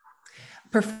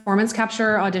 Performance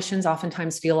capture auditions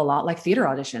oftentimes feel a lot like theater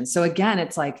auditions. So again,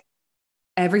 it's like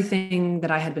everything that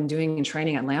I had been doing in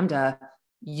training at Lambda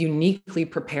uniquely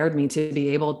prepared me to be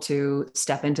able to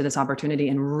step into this opportunity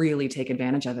and really take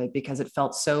advantage of it, because it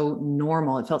felt so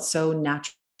normal. It felt so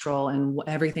natural, and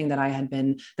everything that I had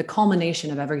been, the culmination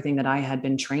of everything that I had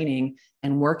been training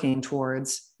and working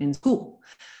towards in school.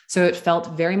 So it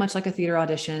felt very much like a theater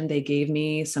audition. They gave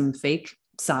me some fake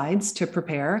sides to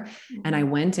prepare. And I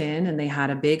went in and they had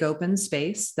a big open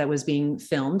space that was being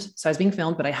filmed. So I was being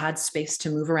filmed, but I had space to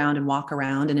move around and walk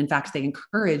around. And in fact, they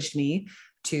encouraged me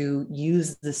to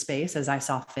use the space as I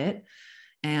saw fit,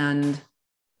 and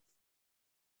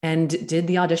did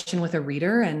the audition with a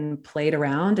reader and played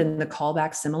around. And the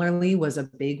callback similarly was a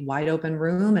big wide open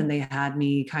room. And they had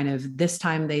me kind of, this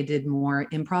time they did more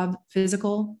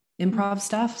physical improv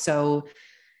stuff. So,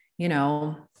 you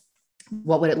know,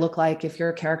 what would it look like if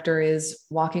your character is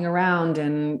walking around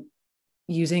and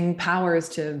using powers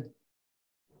to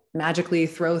magically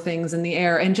throw things in the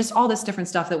air, and just all this different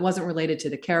stuff that wasn't related to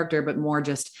the character, but more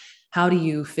just how do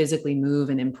you physically move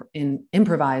and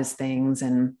improvise things.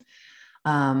 And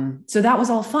so that was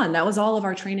all fun. That was all of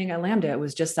our training at Lambda. It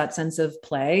was just that sense of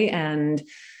play and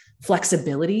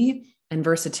flexibility and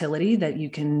versatility that you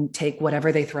can take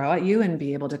whatever they throw at you and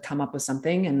be able to come up with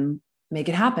something and make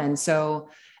it happen. So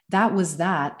that was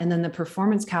that. And then the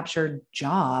performance capture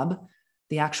job,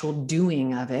 the actual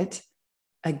doing of it,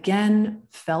 again,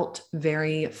 felt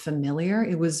very familiar.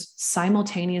 It was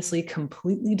simultaneously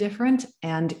completely different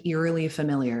and eerily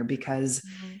familiar, because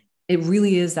it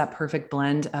really is that perfect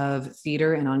blend of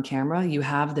theater and on camera. You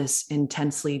have this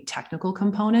intensely technical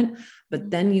component, but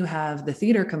then you have the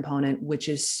theater component, which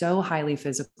is so highly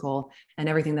physical, and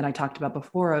everything that I talked about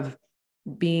before of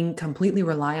being completely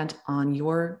reliant on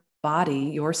your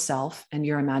body, yourself, and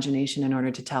your imagination in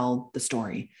order to tell the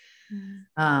story.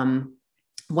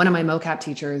 One of my mocap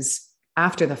teachers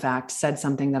after the fact said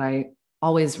something that I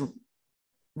always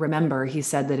remember. He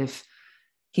said that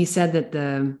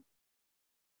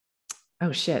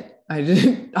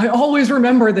I always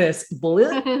remember this.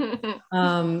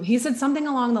 He said something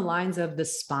along the lines of the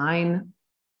spine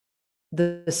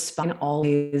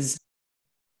always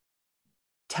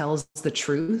tells the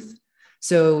truth.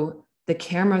 So the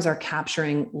cameras are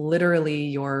capturing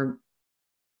literally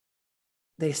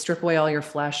they strip away all your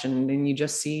flesh, and then you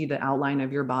just see the outline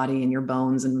of your body and your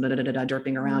bones and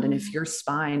derping around. And if your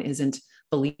spine isn't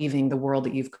believing the world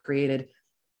that you've created,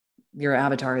 your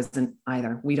avatar isn't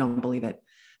either. We don't believe it.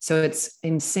 So it's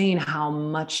insane how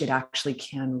much it actually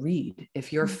can read.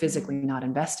 If you're physically not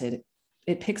invested,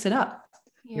 it picks it up.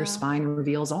 Yeah. Your spine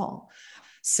reveals all.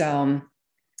 So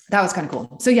that was kind of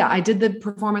cool. So yeah, I did the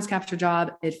performance capture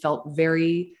job. It felt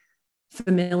very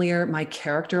familiar. My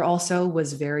character also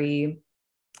was very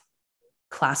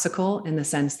classical in the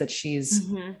sense that she's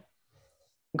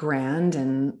grand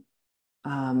and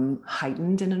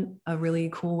heightened in a really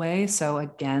cool way. So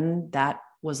again, that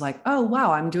was like, oh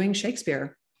wow, I'm doing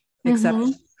Shakespeare, except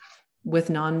with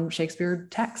non-Shakespeare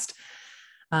text.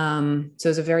 So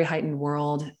it's a very heightened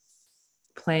world,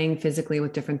 playing physically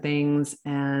with different things.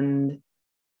 And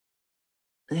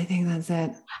I think that's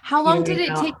it. How long did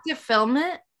it take to film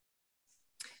it?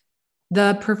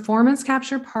 The performance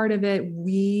capture part of it,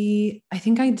 I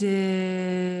think I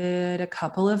did a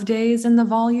couple of days in the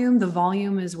volume. The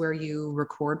volume is where you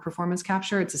record performance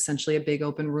capture. It's essentially a big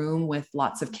open room with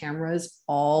lots of cameras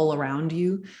all around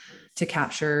you to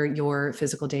capture your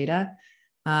physical data.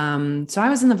 So I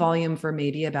was in the volume for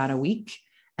maybe about a week.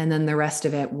 And then the rest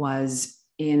of it was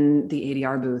in the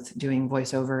ADR booth doing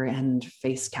voiceover and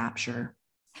face capture.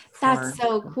 That's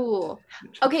so cool.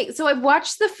 Okay, so I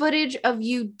watched the footage of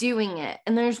you doing it,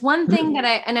 and there's one thing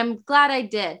that I'm glad I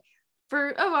did.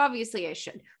 Obviously I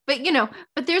should, but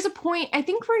there's a point I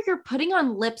think where you're putting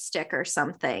on lipstick or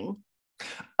something.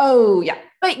 Oh yeah.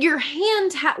 But your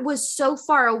hand was so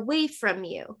far away from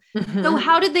you. Mm-hmm. So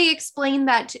how did they explain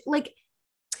that? Like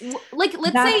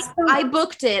let's say I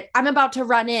booked it, I'm about to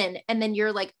run in, and then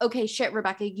you're like, okay, shit,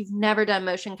 Rebecca, you've never done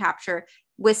motion capture.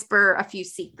 Whisper a few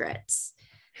secrets.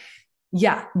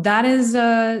 Yeah, that's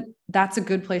a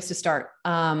good place to start.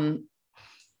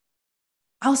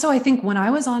 Also, I think when I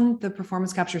was on the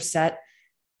performance capture set,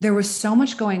 there was so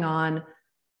much going on.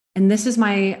 And this is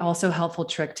my also helpful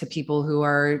trick to people who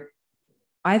are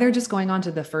either just going on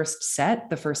to the first set,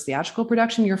 the first theatrical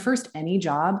production, your first any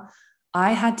job.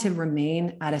 I had to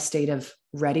remain at a state of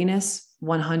readiness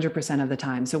 100% of the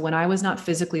time. So when I was not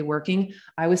physically working,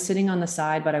 I was sitting on the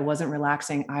side, but I wasn't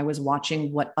relaxing. I was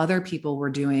watching what other people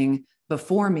were doing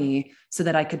before me so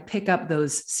that I could pick up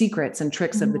those secrets and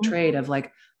tricks of the trade of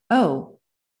like, oh,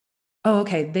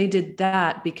 okay, they did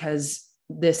that because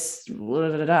this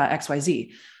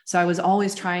XYZ. So I was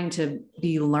always trying to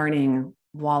be learning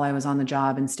while I was on the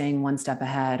job and staying one step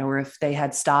ahead. Or if they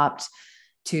had stopped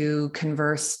to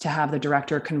converse, to have the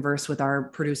director converse with our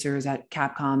producers at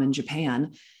Capcom in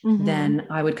Japan, then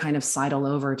I would kind of sidle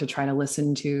over to try to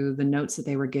listen to the notes that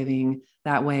they were giving.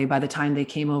 That way, by the time they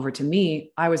came over to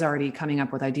me, I was already coming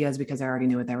up with ideas because I already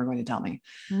knew what they were going to tell me.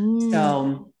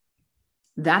 So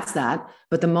that's that.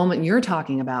 But the moment you're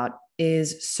talking about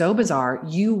is so bizarre.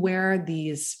 You wear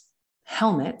these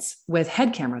helmets with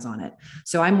head cameras on it.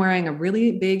 So I'm wearing a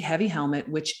really big, heavy helmet,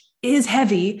 which is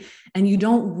heavy, and you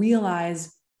don't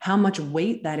realize how much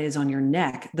weight that is on your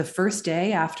neck. The first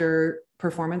day after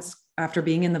performance, after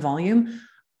being in the volume,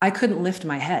 I couldn't lift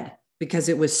my head because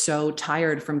it was so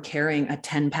tired from carrying a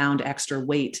 10-pound extra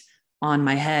weight on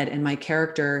my head. And my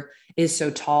character is so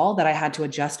tall that I had to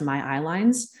adjust my eye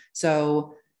lines.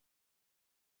 So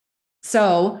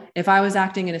if I was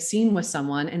acting in a scene with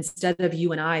someone, instead of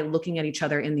you and I looking at each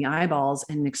other in the eyeballs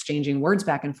and exchanging words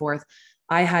back and forth,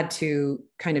 I had to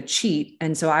kind of cheat.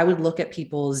 And so I would look at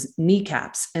people's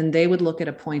kneecaps and they would look at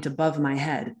a point above my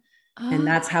head. And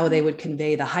that's how they would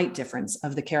convey the height difference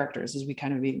of the characters as we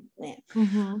kind of be.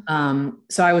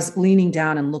 So I was leaning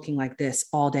down and looking like this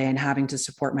all day and having to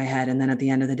support my head. And then at the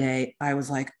end of the day, I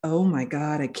was like, oh my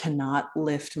God, I cannot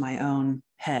lift my own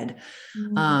head.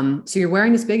 So you're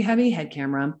wearing this big, heavy head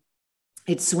camera.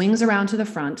 It swings around to the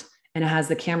front and it has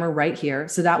the camera right here.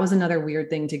 So that was another weird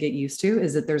thing to get used to,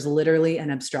 is that there's literally an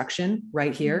obstruction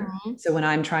right here. So when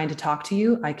I'm trying to talk to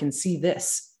you, I can see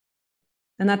this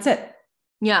and that's it.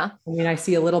 Yeah. I mean, I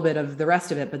see a little bit of the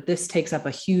rest of it, but this takes up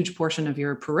a huge portion of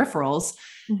your peripherals.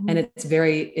 And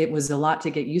it was a lot to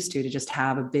get used to just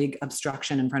have a big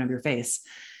obstruction in front of your face.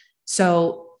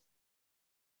 So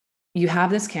you have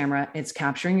this camera, it's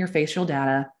capturing your facial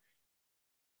data.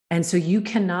 And so you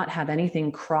cannot have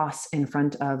anything cross in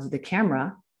front of the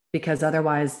camera because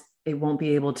otherwise it won't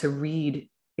be able to read.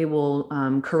 It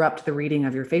will corrupt the reading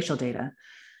of your facial data.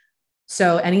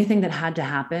 So anything that had to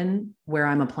happen where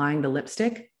I'm applying the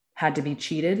lipstick had to be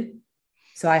cheated.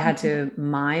 So I had to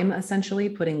mime essentially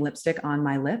putting lipstick on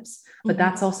my lips. But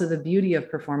that's also the beauty of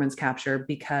performance capture,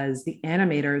 because the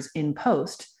animators in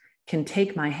post can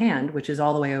take my hand, which is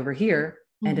all the way over here,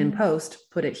 and in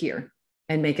post put it here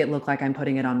and make it look like I'm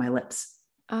putting it on my lips.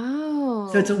 Oh.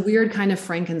 So it's a weird kind of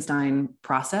Frankenstein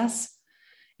process.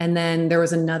 And then there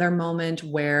was another moment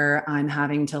where I'm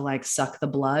having to like suck the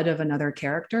blood of another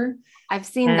character. I've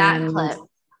seen that clip.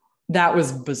 That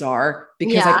was bizarre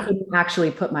because I couldn't actually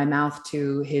put my mouth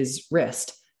to his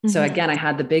wrist. So again, I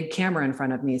had the big camera in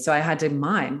front of me. So I had to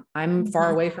mime. I'm far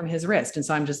away from his wrist. And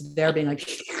so I'm just there being like,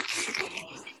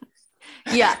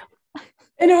 yeah.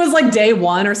 And it was like day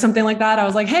one or something like that. I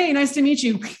was like, hey, nice to meet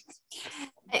you.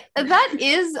 That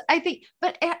is, I think,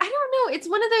 but I don't know. It's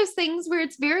one of those things where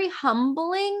it's very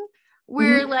humbling,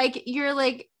 where like, you're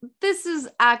like, this is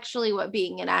actually what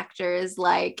being an actor is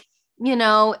like, you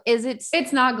know,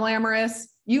 it's not glamorous.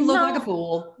 You look like a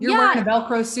fool. You're wearing a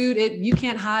Velcro suit. You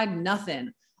can't hide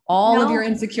nothing. All of your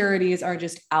insecurities are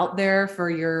just out there for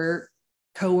your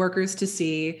coworkers to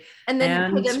see. And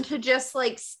then for them to just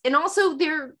like, and also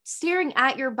they're staring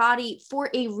at your body for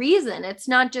a reason. It's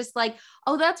not just like,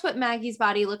 oh, that's what Maggie's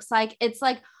body looks like. It's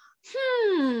like,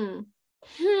 And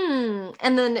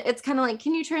then it's kind of like,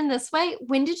 can you turn this way?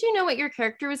 When did you know what your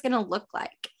character was going to look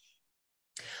like?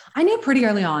 I knew pretty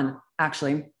early on,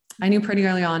 actually.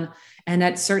 And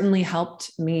that certainly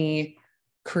helped me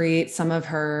create some of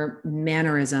her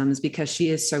mannerisms because she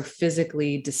is so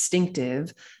physically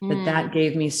distinctive that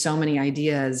gave me so many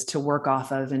ideas to work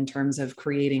off of in terms of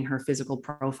creating her physical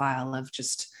profile of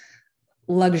just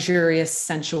luxurious,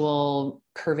 sensual,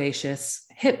 curvaceous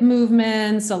hip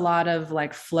movements, a lot of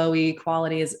like flowy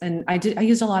qualities. And I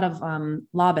used a lot of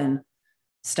Laban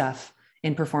stuff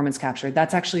in performance capture.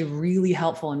 That's actually really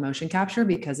helpful in motion capture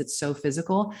because it's so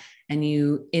physical and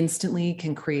you instantly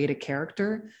can create a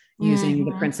character using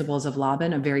the principles of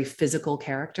Laban, a very physical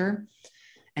character,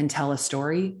 and tell a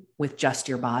story with just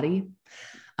your body.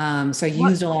 So I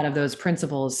used a lot of those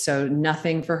principles. So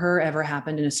nothing for her ever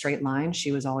happened in a straight line.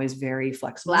 She was always very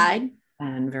flexible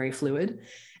and very fluid.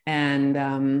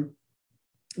 And,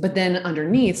 but then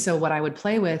underneath, so what I would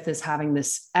play with is having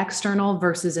this external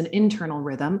versus an internal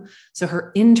rhythm. So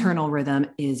her internal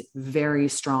rhythm is very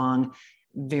strong,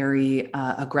 very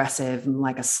aggressive,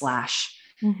 like a slash.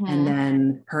 And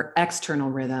then her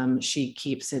external rhythm, she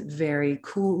keeps it very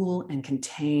cool and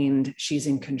contained. She's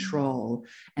in control.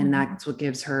 And that's what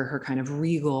gives her her kind of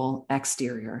regal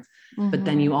exterior. But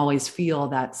then you always feel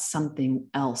that something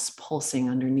else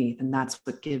pulsing underneath. And that's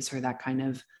what gives her that kind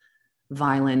of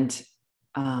violent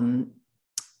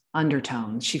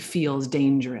undertone. She feels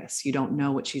dangerous. You don't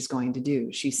know what she's going to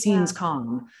do. She seems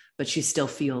calm, but she still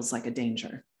feels like a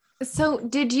danger. So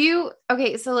did you,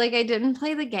 okay, so like I didn't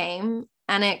play the game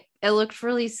and it looked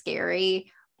really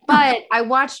scary, but I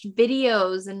watched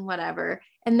videos and whatever,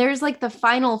 and there's like the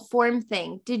final form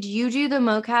thing. Did you do the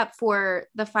mocap for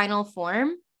the final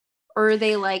form? Or are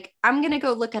they like, I'm going to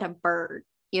go look at a bird,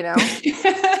 you know?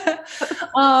 I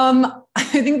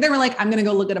think they were like, I'm going to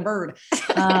go look at a bird.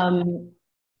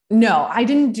 No, I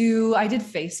did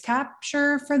face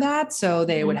capture for that. So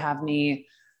they would have me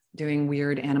doing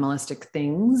weird animalistic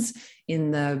things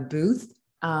in the booth.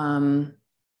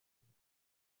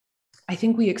 I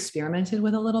think we experimented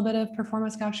with a little bit of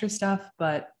performance capture stuff,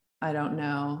 but I don't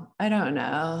know.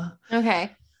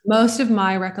 Okay. Most of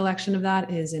my recollection of that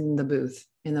is in the booth,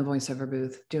 in the voiceover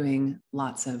booth, doing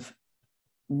lots of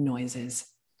noises.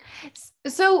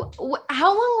 So how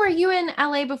long were you in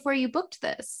LA before you booked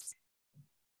this?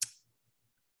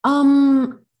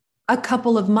 A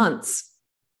couple of months.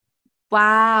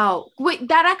 Wow. Wait,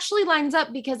 that actually lines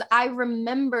up because I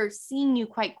remember seeing you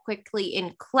quite quickly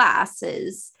in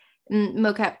classes, in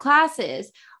mocap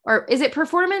classes, or is it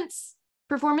performance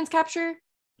capture?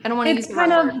 I don't want to use the wrong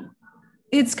word.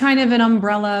 It's kind of an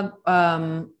umbrella.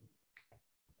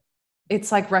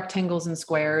 It's like rectangles and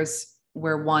squares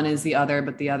where one is the other,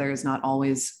 but the other is not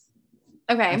always.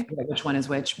 Okay. I forget which one is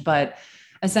which, but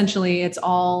essentially it's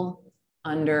all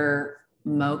under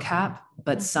mocap,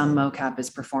 but some mocap is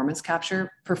performance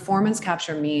capture. Performance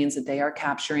capture means that they are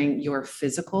capturing your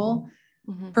physical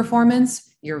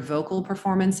performance, your vocal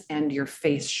performance, and your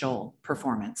facial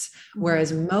performance.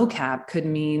 Whereas mocap could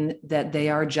mean that they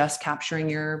are just capturing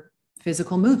your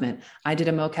physical movement. I did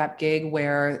a mocap gig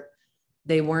where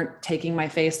they weren't taking my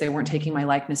face, they weren't taking my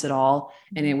likeness at all.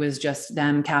 And it was just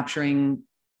them capturing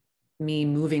me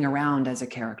moving around as a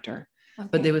character. Okay.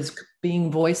 But it was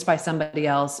being voiced by somebody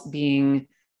else, being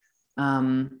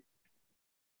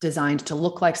designed to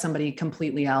look like somebody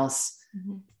completely else.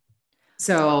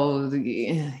 So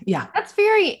yeah. That's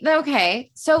very,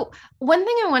 okay. So one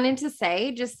thing I wanted to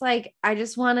say, I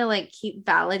just want to like keep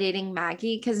validating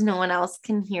Maggie because no one else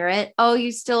can hear it. Oh,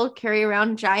 you still carry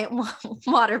around giant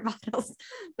water bottles.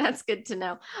 That's good to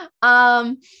know.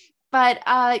 But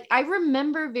I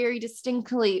remember very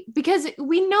distinctly because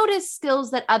we notice skills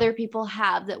that other people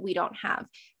have that we don't have.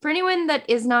 For anyone that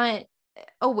is not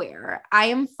aware, I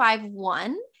am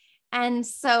 5'1". And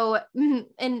so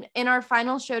in our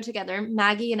final show together,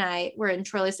 Maggie and I were in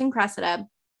Troilus and Cressida.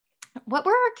 What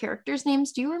were our characters'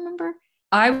 names? Do you remember?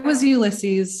 I was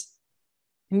Ulysses.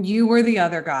 And you were the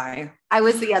other guy. I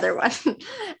was the other one.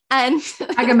 And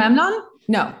Agamemnon?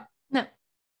 No. I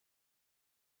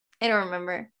don't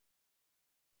remember.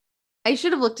 I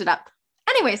should have looked it up.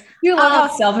 Anyways. You love how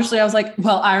selfishly I was like,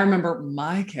 well, I remember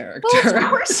my character. Well, of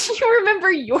course you remember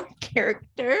your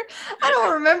character. I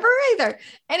don't remember either.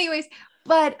 Anyways,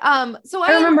 but so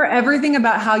I remember everything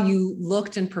about how you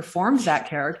looked and performed that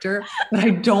character, but I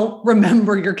don't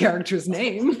remember your character's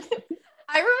name.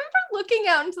 I remember looking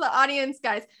out into the audience,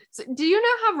 guys. So do you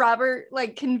know how Robert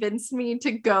like convinced me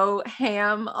to go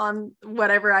ham on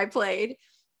whatever I played?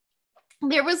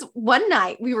 There was one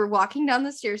night we were walking down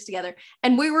the stairs together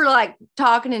and we were like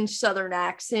talking in Southern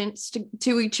accents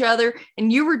to each other.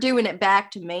 And you were doing it back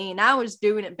to me and I was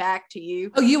doing it back to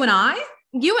you. Oh, you and I?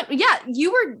 You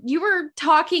were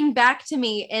talking back to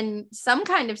me in some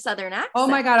kind of Southern accent. Oh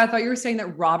my God. I thought you were saying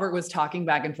that Robert was talking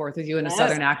back and forth with you in a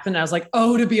Southern accent. I was like,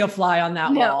 oh, to be a fly on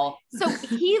that wall. So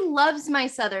he loves my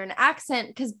Southern accent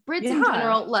because Brits in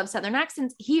general love Southern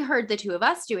accents. He heard the two of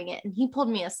us doing it and he pulled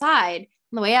me aside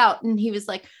on the way out and he was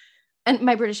like, and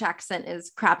my British accent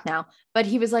is crap now, but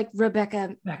he was like,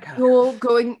 Rebecca.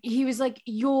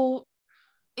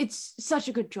 It's such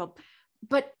a good job.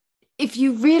 But if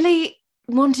you really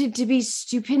wanted to be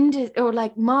stupendous or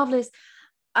like marvelous,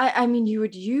 I mean, you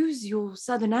would use your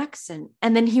Southern accent.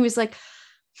 And then he was like,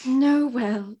 no,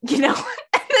 well, and then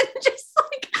just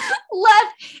like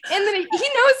left. And then he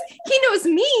knows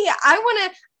me. I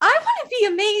want to be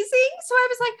amazing. So I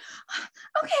was like,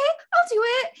 okay, I'll do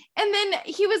it. And then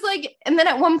he was like, and then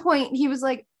at one point he was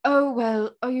like, oh,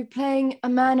 well, are you playing a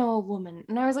man or a woman?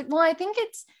 And I was like, well, I think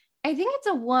it's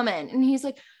a woman. And he's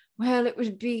like, well, it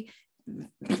would be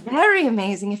very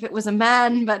amazing if it was a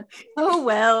man, but oh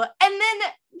well. And then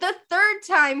the third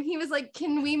time he was like,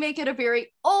 can we make it a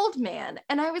very old man?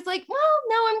 And I was like, well,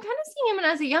 no, I'm kind of seeing him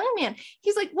as a young man.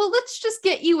 He's like, well, let's just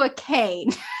get you a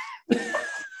cane.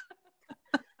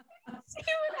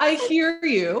 I hear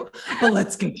you, but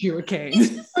let's get you a cane.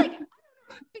 He's just like,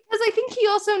 because I think he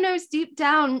also knows deep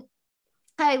down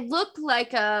I look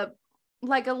like a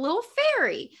little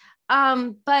fairy.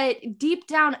 But deep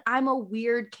down, I'm a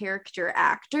weird character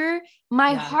actor.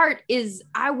 My heart is,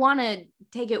 I want to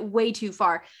take it way too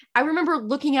far. I remember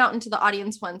looking out into the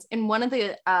audience once, and one of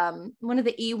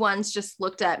the E ones just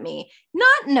looked at me,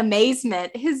 not in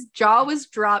amazement. His jaw was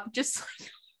dropped, just like,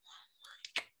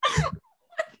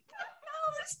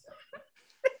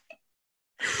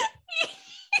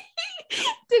 he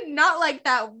did not like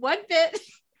that one bit.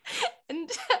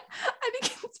 And I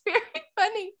think it's very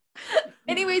funny.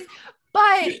 Anyways,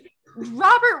 but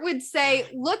Robert would say,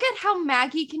 look at how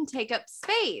Maggie can take up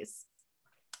space.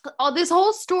 All this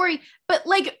whole story, but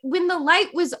like when the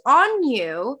light was on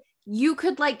you, you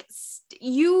could like,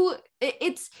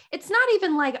 it's not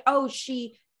even like, oh,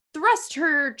 she thrust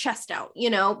her chest out,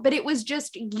 but it was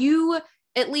just you,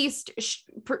 at least,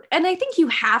 and I think you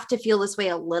have to feel this way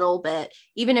a little bit,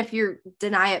 even if you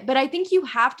deny it, but I think you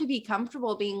have to be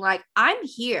comfortable being like, I'm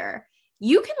here.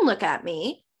 You can look at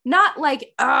me, not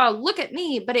like, oh, look at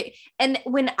me. But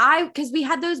because we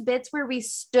had those bits where we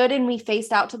stood and we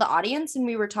faced out to the audience and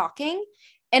we were talking.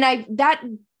 And that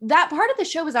part of the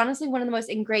show was honestly one of the most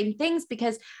ingrained things,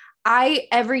 because I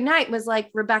every night was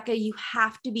like, Rebecca, you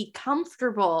have to be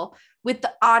comfortable with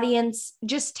the audience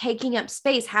just taking up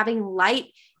space, having light,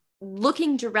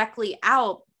 looking directly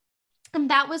out. And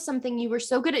that was something you were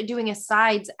so good at doing,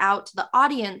 asides out to the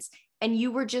audience, and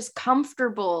you were just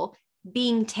comfortable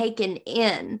being taken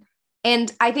in.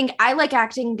 And I think I like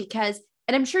acting because,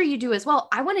 and I'm sure you do as well,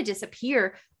 I want to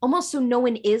disappear almost so no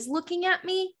one is looking at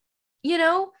me,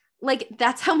 like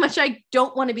that's how much I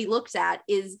don't want to be looked at,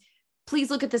 is please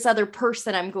look at this other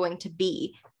person I'm going to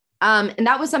be. And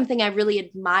that was something I really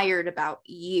admired about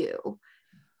you.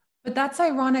 But that's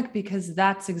ironic, because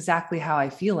that's exactly how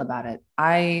I feel about it.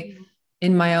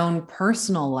 In my own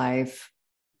personal life,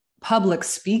 public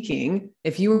speaking,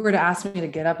 if you were to ask me to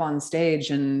get up on stage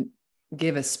and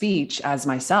give a speech as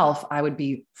myself, I would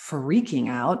be freaking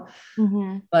out.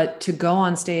 Mm-hmm. But to go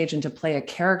on stage and to play a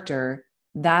character,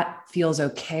 that feels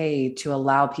okay to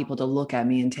allow people to look at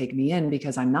me and take me in,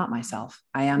 because I'm not myself.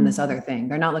 I am this other thing.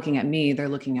 They're not looking at me. They're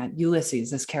looking at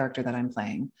Ulysses, this character that I'm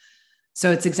playing.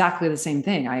 So it's exactly the same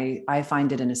thing. I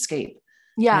find it an escape.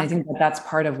 Yeah. And I think that that's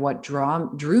part of what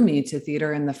drew me to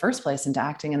theater in the first place, and to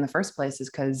acting in the first place, is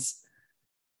because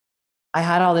I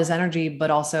had all this energy,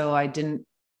 but also I didn't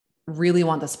really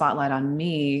want the spotlight on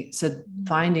me. So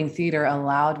finding theater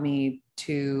allowed me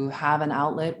to have an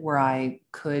outlet where I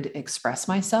could express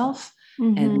myself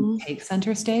and take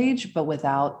center stage, but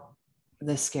without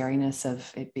the scariness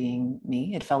of it being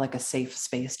me. It felt like a safe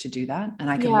space to do that. And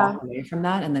I could walk away from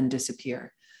that and then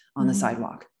disappear on the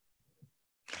sidewalk.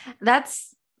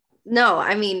 That's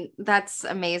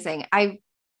amazing. I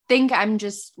think I'm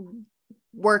just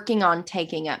working on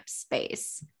taking up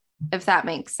space, if that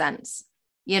makes sense.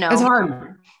 It's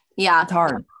hard. Yeah. It's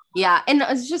hard. Yeah. And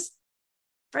it's just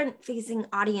front facing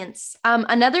audience.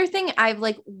 Another thing I've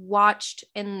like watched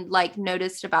and like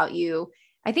noticed about you,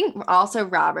 I think also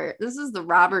Robert, this is the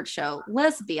Robert show.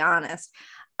 Let's be honest.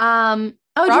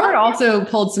 Robert also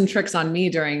pulled some tricks on me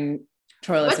during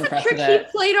Toilets and Precedent. What's the trick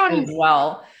he played on as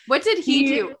well? What did he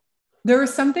do? There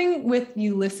was something with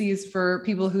Ulysses. For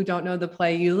people who don't know the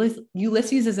play,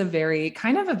 Ulysses is a very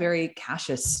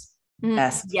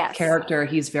Cassius-esque character.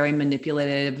 He's very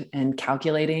manipulative and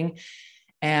calculating.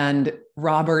 And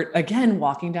Robert, again,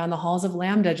 walking down the halls of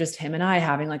Lambda, just him and I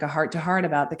having like a heart to heart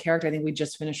about the character. I think we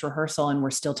just finished rehearsal and we're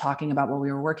still talking about what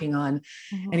we were working on.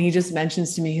 And he just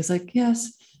mentions to me, he's like,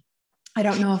 yes, I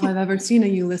don't know if I've ever seen a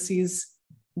Ulysses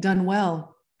done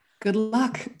well. Good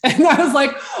luck. And I was like,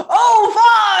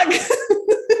 oh, fuck.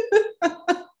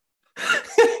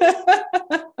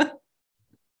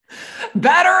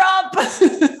 Batter up. Do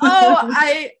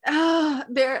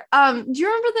you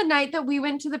remember the night that we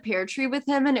went to the pear tree with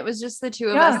him and it was just the two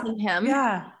of us and him?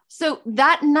 Yeah. So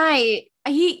that night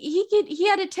he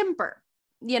had a temper,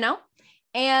 you know,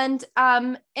 and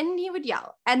he would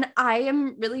yell, and I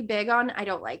am really big on, I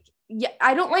don't like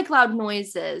loud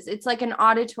noises. It's like an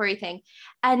auditory thing.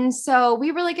 And so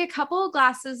we were like a couple of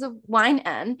glasses of wine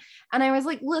in, and I was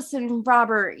like, listen,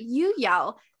 Robert, you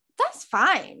yell. That's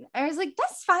fine. I was like,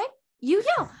 that's fine. You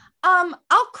yell.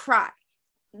 I'll cry.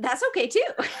 That's okay too.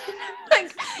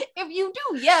 Like, if you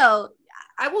do yell,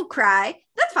 I will cry.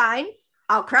 That's fine.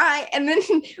 I'll cry. And then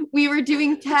we were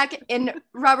doing tech, and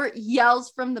Robert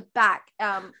yells from the back.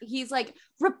 He's like,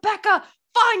 Rebecca,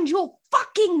 find your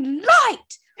fucking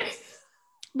light.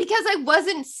 Because I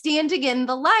wasn't standing in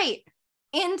the light.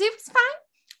 And it was fine.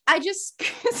 I just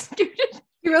scooted.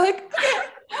 You were like,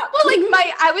 well, like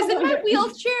I was in my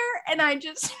wheelchair, and I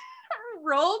just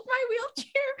rolled my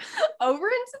wheelchair over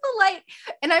into the light,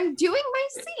 and I'm doing my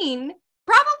scene,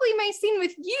 probably my scene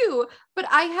with you, but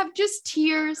I have just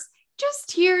tears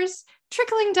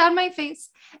trickling down my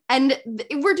face. And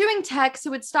we're doing tech,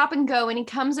 so it's stop and go, and he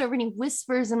comes over and he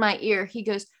whispers in my ear. He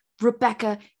goes,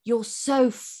 Rebecca, you're so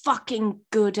fucking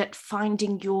good at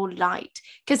finding your light.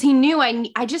 Because he knew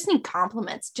I just need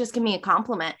compliments. Just give me a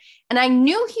compliment. And I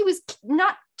knew he was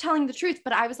not telling the truth,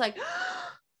 but I was like,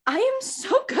 I am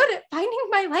so good at finding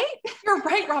my light. You're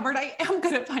right, Robert. I am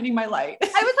good at finding my light. I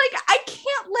was like, I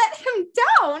can't let him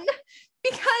down,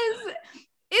 because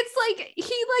it's like,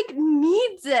 he like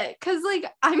needs it, because like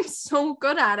I'm so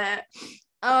good at it.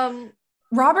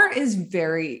 Robert is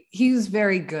he's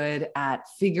very good at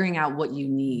figuring out what you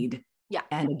need,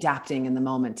 and adapting in the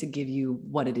moment to give you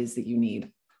what it is that you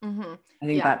need. Mm-hmm. I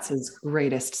think that's his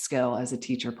greatest skill as a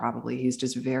teacher. Probably. He's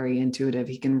just very intuitive.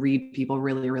 He can read people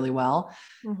really, really well.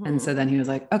 Mm-hmm. And so then he was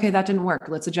like, okay, that didn't work.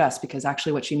 Let's adjust, because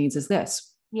actually what she needs is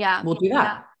this. Yeah. We'll do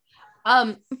that.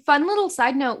 Yeah. Fun little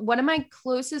side note. One of my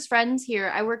closest friends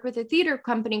here, I work with a theater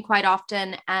company quite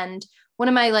often. And one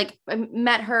of my, I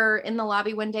met her in the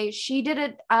lobby one day. She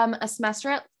did a semester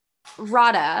at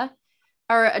RADA,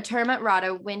 or a term at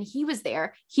RADA. When he was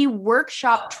there, he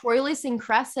workshopped Troilus and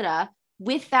Cressida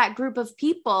with that group of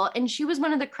people. And she was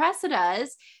one of the Cressidas.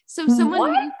 So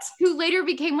someone who later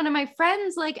became one of my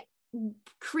friends,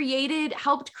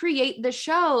 helped create the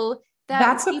show.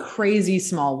 That's a crazy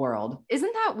small world.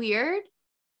 Isn't that weird?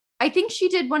 I think she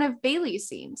did one of Bailey's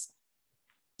scenes.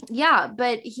 Yeah,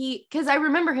 but because I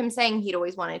remember him saying he'd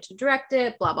always wanted to direct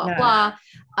it, blah, blah, blah.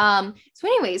 So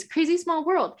anyways, crazy small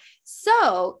world.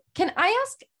 So can I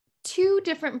ask two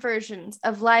different versions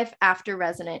of life after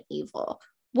Resident Evil?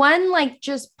 One,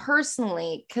 just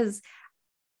personally, because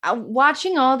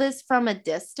watching all this from a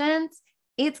distance,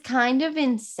 it's kind of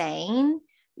insane,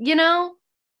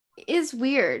 is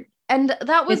weird. And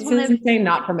that was insane,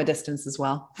 not from a distance as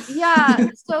well. Yeah.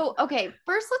 So, okay,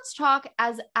 first let's talk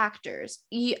as actors.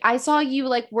 I saw you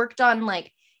worked on,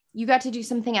 you got to do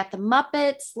something at the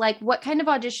Muppets. What kind of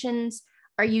auditions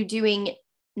are you doing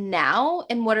now?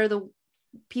 And what are the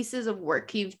pieces of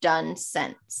work you've done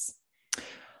since?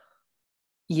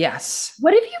 Yes.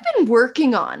 What have you been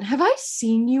working on? Have I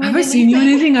seen you? Have I seen you in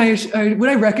anything? Would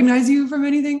I recognize you from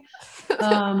anything?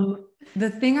 The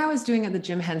thing I was doing at the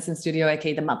Jim Henson Studio,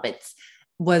 aka the Muppets,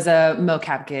 was a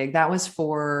mocap gig. That was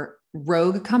for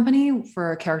Rogue Company,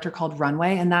 for a character called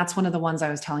Runway. And that's one of the ones I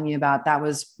was telling you about. That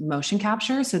was motion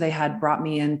capture. So they had brought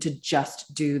me in to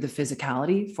just do the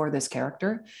physicality for this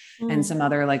character and some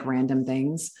other random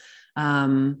things.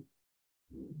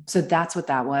 So that's what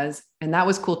that was. And that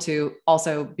was cool too.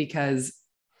 Also, because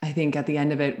I think at the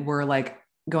end of it, we're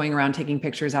going around taking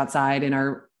pictures outside in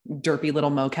our derpy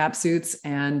little mocap suits.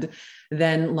 And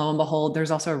then lo and behold, there's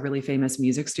also a really famous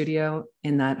music studio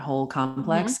in that whole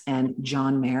complex. And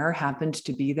John Mayer happened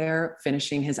to be there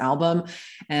finishing his album.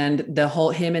 And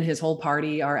him and his whole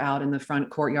party are out in the front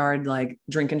courtyard,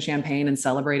 drinking champagne and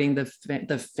celebrating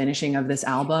the finishing of this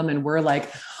album. And we're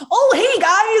oh, hey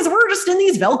guys, we're just in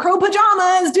these Velcro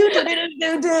pajamas.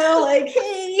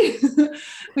 Hey,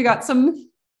 we got some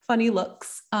funny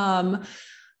looks.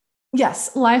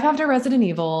 Yes. Life after Resident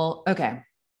Evil. Okay.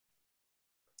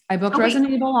 I booked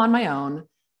Resident Evil on my own.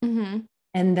 Mm-hmm.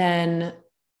 And then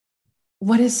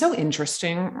what is so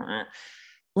interesting,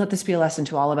 let this be a lesson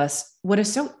to all of us. What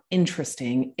is so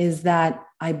interesting is that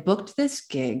I booked this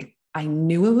gig. I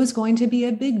knew it was going to be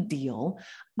a big deal.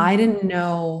 Mm-hmm. I didn't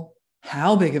know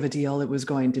how big of a deal it was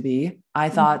going to be. I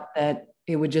thought that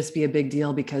it would just be a big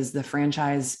deal because the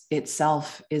franchise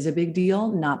itself is a big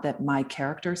deal, not that my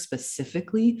character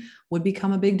specifically would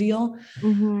become a big deal.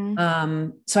 Mm-hmm.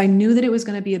 So I knew that it was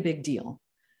going to be a big deal.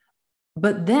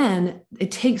 But then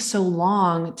it takes so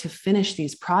long to finish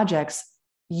these projects.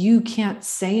 You can't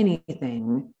say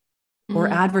anything or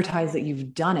advertise that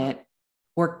you've done it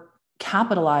or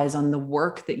capitalize on the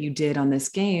work that you did on this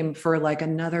game for like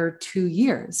another 2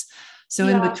 years. So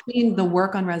in between the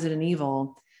work on Resident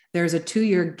Evil, there's a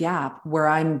 2-year gap where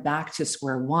I'm back to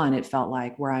square one. It felt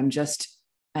like, where I'm just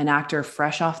an actor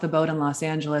fresh off the boat in Los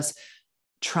Angeles,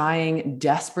 trying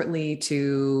desperately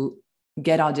to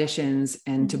get auditions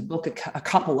and to book a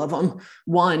couple of them.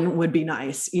 One would be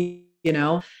nice,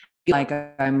 like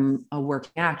I'm a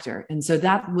working actor. And so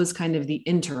that was kind of the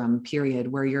interim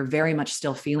period where you're very much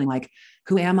still feeling like,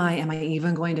 who am I? Am I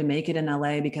even going to make it in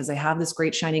LA? Because I have this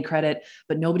great shiny credit,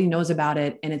 but nobody knows about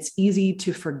it. And it's easy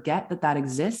to forget that that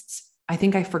exists. I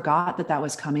think I forgot that that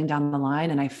was coming down the line,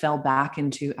 and I fell back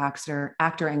into actor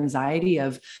anxiety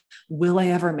of, will I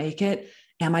ever make it?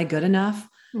 Am I good enough?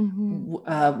 Will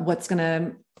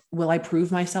I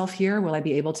prove myself here? Will I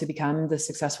be able to become the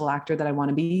successful actor that I want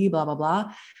to be? Blah, blah,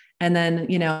 blah. And then,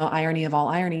 irony of all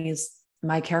ironies,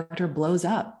 my character blows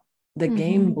up. The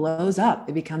game blows up.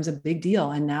 It becomes a big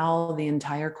deal. And now the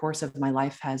entire course of my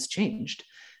life has changed.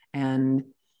 And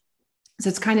so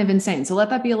it's kind of insane. So let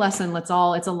that be a lesson. It's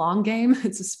a long game.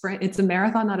 It's a sprint. It's a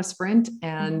marathon, not a sprint.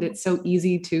 And it's so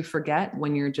easy to forget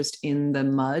when you're just in the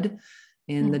mud,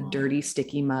 in the dirty,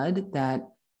 sticky mud, that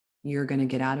you're going to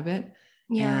get out of it.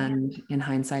 Yeah. And in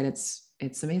hindsight,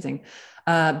 it's amazing.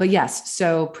 But yes,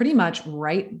 so pretty much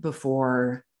right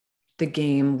before the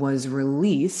game was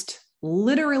released,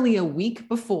 literally a week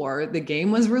before the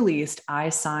game was released, I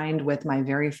signed with my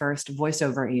very first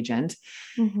voiceover agent.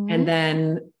 And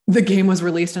then the game was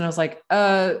released and I was like,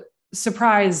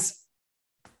 surprise,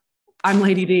 I'm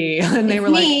Lady D. And they were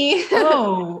like,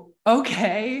 oh,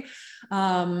 okay.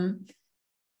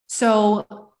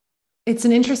 So it's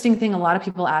an interesting thing. A lot of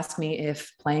people ask me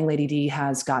if playing Lady D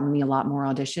has gotten me a lot more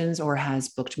auditions or has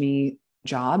booked me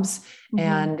jobs.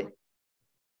 And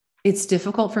it's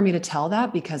difficult for me to tell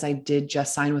that because I did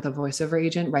just sign with a voiceover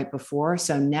agent right before.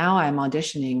 So now I'm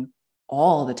auditioning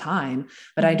all the time,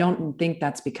 but I don't think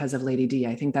that's because of Lady D.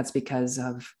 I think that's because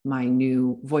of my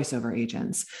new voiceover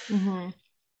agents.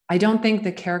 I don't think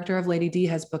the character of Lady D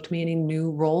has booked me any new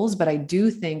roles, but I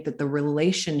do think that the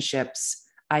relationships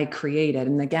I created,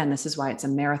 and again, this is why it's a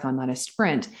marathon, not a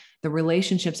sprint, the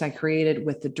relationships I created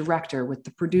with the director, with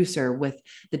the producer, with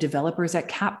the developers at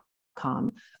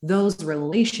Capcom, those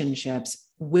relationships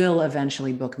will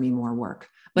eventually book me more work.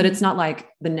 But it's not like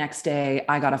the next day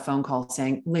I got a phone call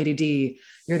saying, Lady D,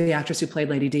 you're the actress who played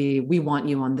Lady D. We want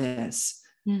you on this.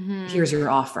 Here's your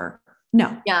offer.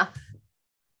 No. Yeah.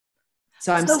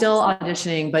 So I'm still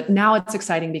auditioning, but now it's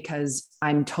exciting because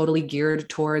I'm totally geared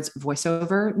towards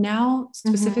voiceover now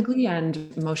specifically,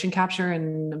 and motion capture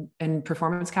and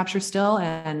performance capture still.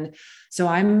 And so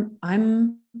I'm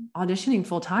auditioning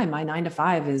full time. My 9 to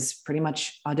 5 is pretty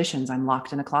much auditions. I'm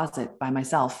locked in a closet by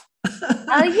myself.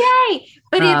 Oh, yay.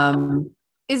 But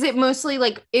is it mostly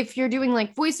like, if you're doing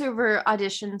like voiceover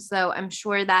auditions though, I'm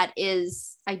sure that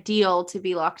is ideal to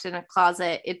be locked in a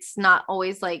closet. It's not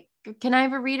always like, can I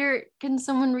have a reader? Can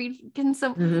someone read?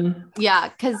 Yeah.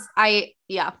 Cause the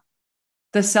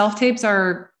self-tapes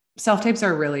are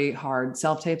really hard.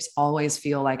 Self-tapes always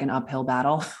feel like an uphill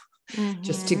battle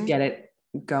just to get it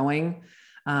going.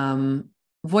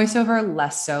 Voiceover,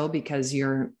 less so, because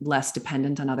you're less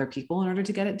dependent on other people in order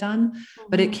to get it done,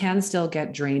 but it can still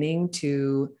get draining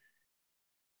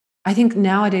I think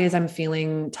nowadays I'm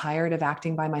feeling tired of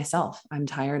acting by myself. I'm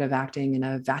tired of acting in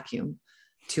a vacuum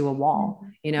to a wall.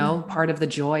 Part of the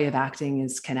joy of acting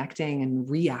is connecting and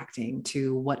reacting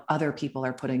to what other people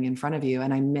are putting in front of you.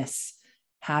 And I miss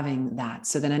having that.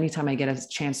 So then anytime I get a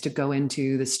chance to go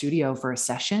into the studio for a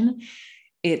session,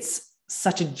 it's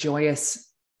such a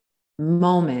joyous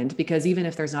moment, because even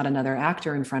if there's not another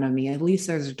actor in front of me, at least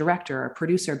there's a director or a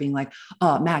producer being like,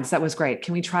 oh, Mags, that was great.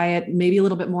 Can we try it maybe a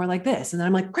little bit more like this? And then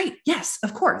I'm like, great. Yes,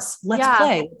 of course. Let's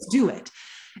play. Let's do it.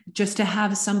 Just to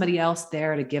have somebody else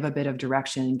there to give a bit of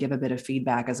direction and give a bit of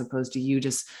feedback, as opposed to you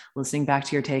just listening back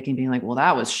to your take and being like, well,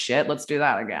 that was shit. Let's do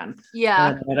that again.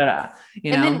 Yeah.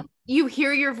 And then you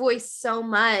hear your voice so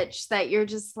much that you're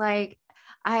just like,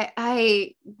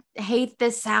 I hate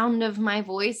the sound of my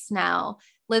voice now.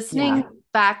 Listening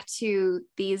back to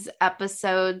these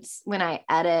episodes when I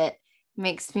edit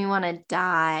makes me want to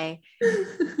die.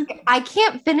 I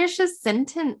can't finish a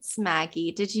sentence,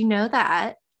 Maggie. Did you know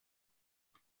that?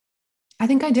 I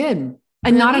think I did. And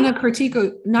really? not in a critique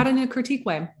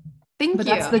way. Thank but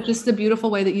you. That's just the beautiful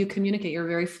way that you communicate. You're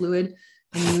very fluid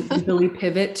and you really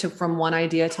pivot from one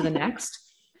idea to the next.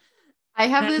 I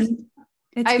have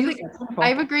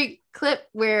a great clip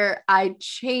where I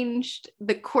changed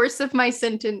the course of my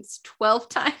sentence 12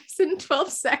 times in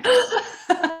 12 seconds.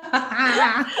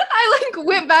 I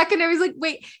went back and I was like,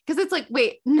 wait, because it's like,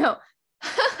 wait, no.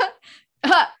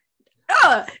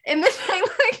 And then I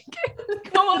like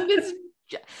go on this,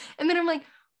 and then I'm like,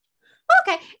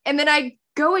 okay. And then I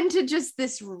go into just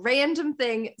this random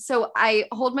thing. So I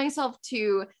hold myself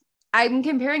to, I'm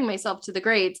comparing myself to the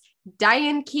greats.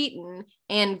 Diane Keaton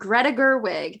and Greta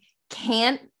Gerwig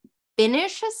can't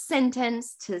finish a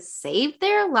sentence to save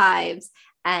their lives,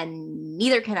 and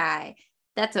neither can I.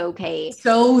 That's okay.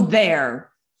 So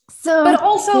there. So, but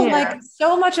also there. like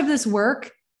so much of this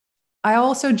work, I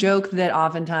also joke that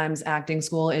oftentimes acting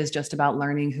school is just about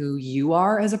learning who you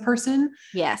are as a person.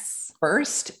 Yes.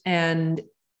 First, and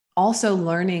also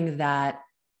learning that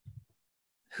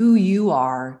who you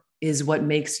are is what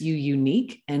makes you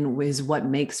unique and is what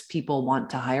makes people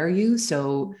want to hire you.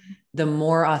 So the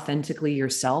more authentically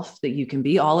yourself that you can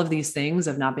be, all of these things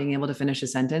of not being able to finish a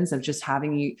sentence, of just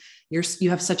having you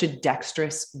have such a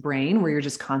dexterous brain where you're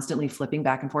just constantly flipping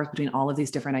back and forth between all of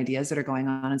these different ideas that are going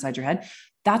on inside your head.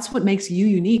 That's what makes you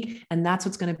unique. And that's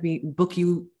what's going to book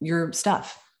you your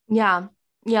stuff. Yeah.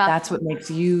 Yeah. That's what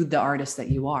makes you the artist that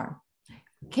you are.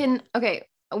 Okay.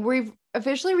 We've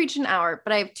officially reached an hour,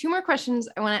 but I have 2 more questions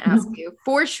I want to ask you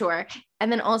for sure.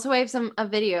 And then also I have a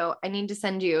video I need to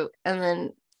send you, and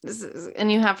then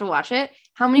and you have to watch it.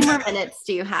 How many more minutes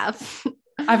do you have?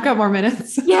 I've got more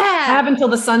minutes. Yeah. I have until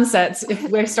the sun sets.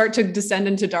 If we start to descend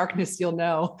into darkness, you'll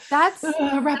know. That's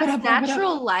wrap it up.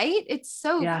 Natural light. It's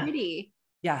so pretty.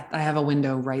 Yeah. I have a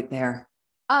window right there.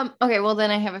 Okay. Well,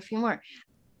 then I have a few more.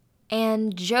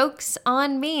 And joke's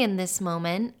on me in this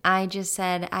moment. I just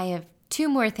said I have 2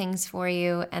 more things for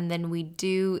you, and then we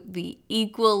do the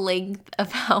equal length of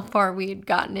how far we had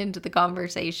gotten into the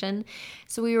conversation.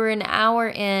 So we were an hour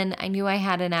in. I knew I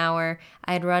had an hour.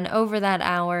 I had run over that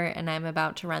hour, and I'm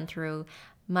about to run through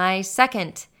my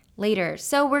second later.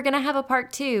 So we're going to have a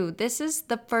part 2. This is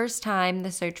the first time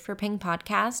the Search for Pink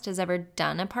podcast has ever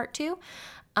done a part 2.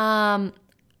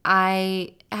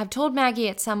 I have told Maggie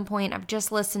at some point, I've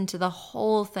just listened to the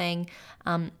whole thing.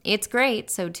 It's great,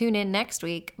 so tune in next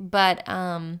week. But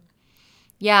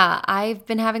yeah, I've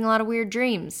been having a lot of weird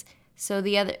dreams. So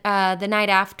the night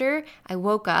after, I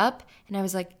woke up and I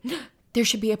was like, there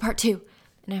should be a part 2.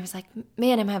 And I was like,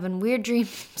 man, I'm having weird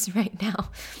dreams right now.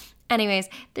 Anyways,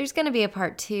 there's going to be a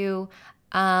part 2.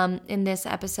 In this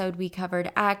episode, we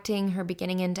covered acting, her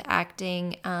beginning into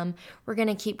acting. We're going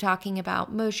to keep talking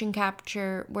about motion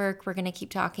capture work. We're going to keep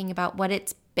talking about what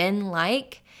it's been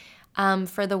like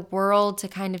for the world to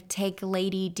kind of take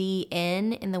Lady D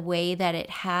in the way that it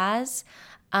has.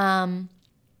 Thank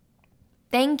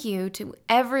you to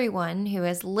everyone who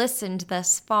has listened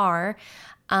thus far.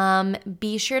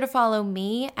 Be sure to follow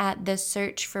me at The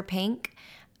Search for Pink.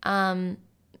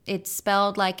 It's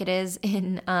spelled like it is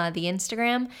in the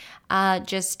Instagram,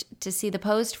 just to see the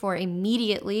post for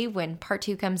immediately when part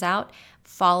 2 comes out.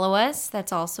 Follow us.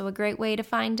 That's also a great way to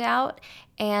find out.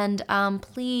 And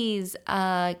please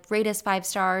rate us 5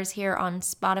 stars here on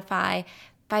Spotify,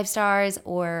 5 stars,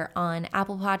 or on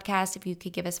Apple Podcasts. If you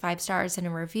could give us 5 stars and a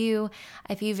review.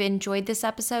 If you've enjoyed this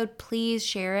episode, please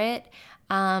share it.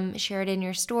 Share it in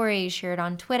your stories, share it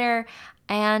on Twitter,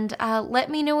 and let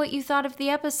me know what you thought of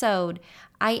the episode.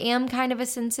 I am kind of a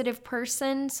sensitive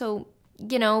person, so,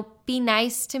 be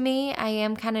nice to me. I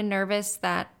am kind of nervous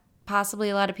that possibly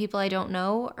a lot of people I don't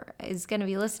know is going to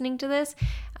be listening to this,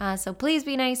 so please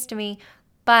be nice to me.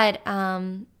 But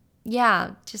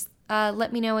yeah, just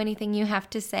let me know anything you have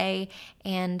to say,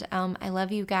 and I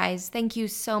love you guys. Thank you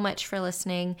so much for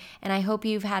listening, and I hope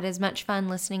you've had as much fun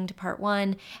listening to part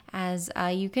 1 as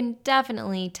you can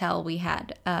definitely tell we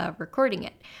had recording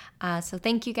it. So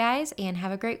thank you guys, and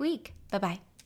have a great week. Bye-bye.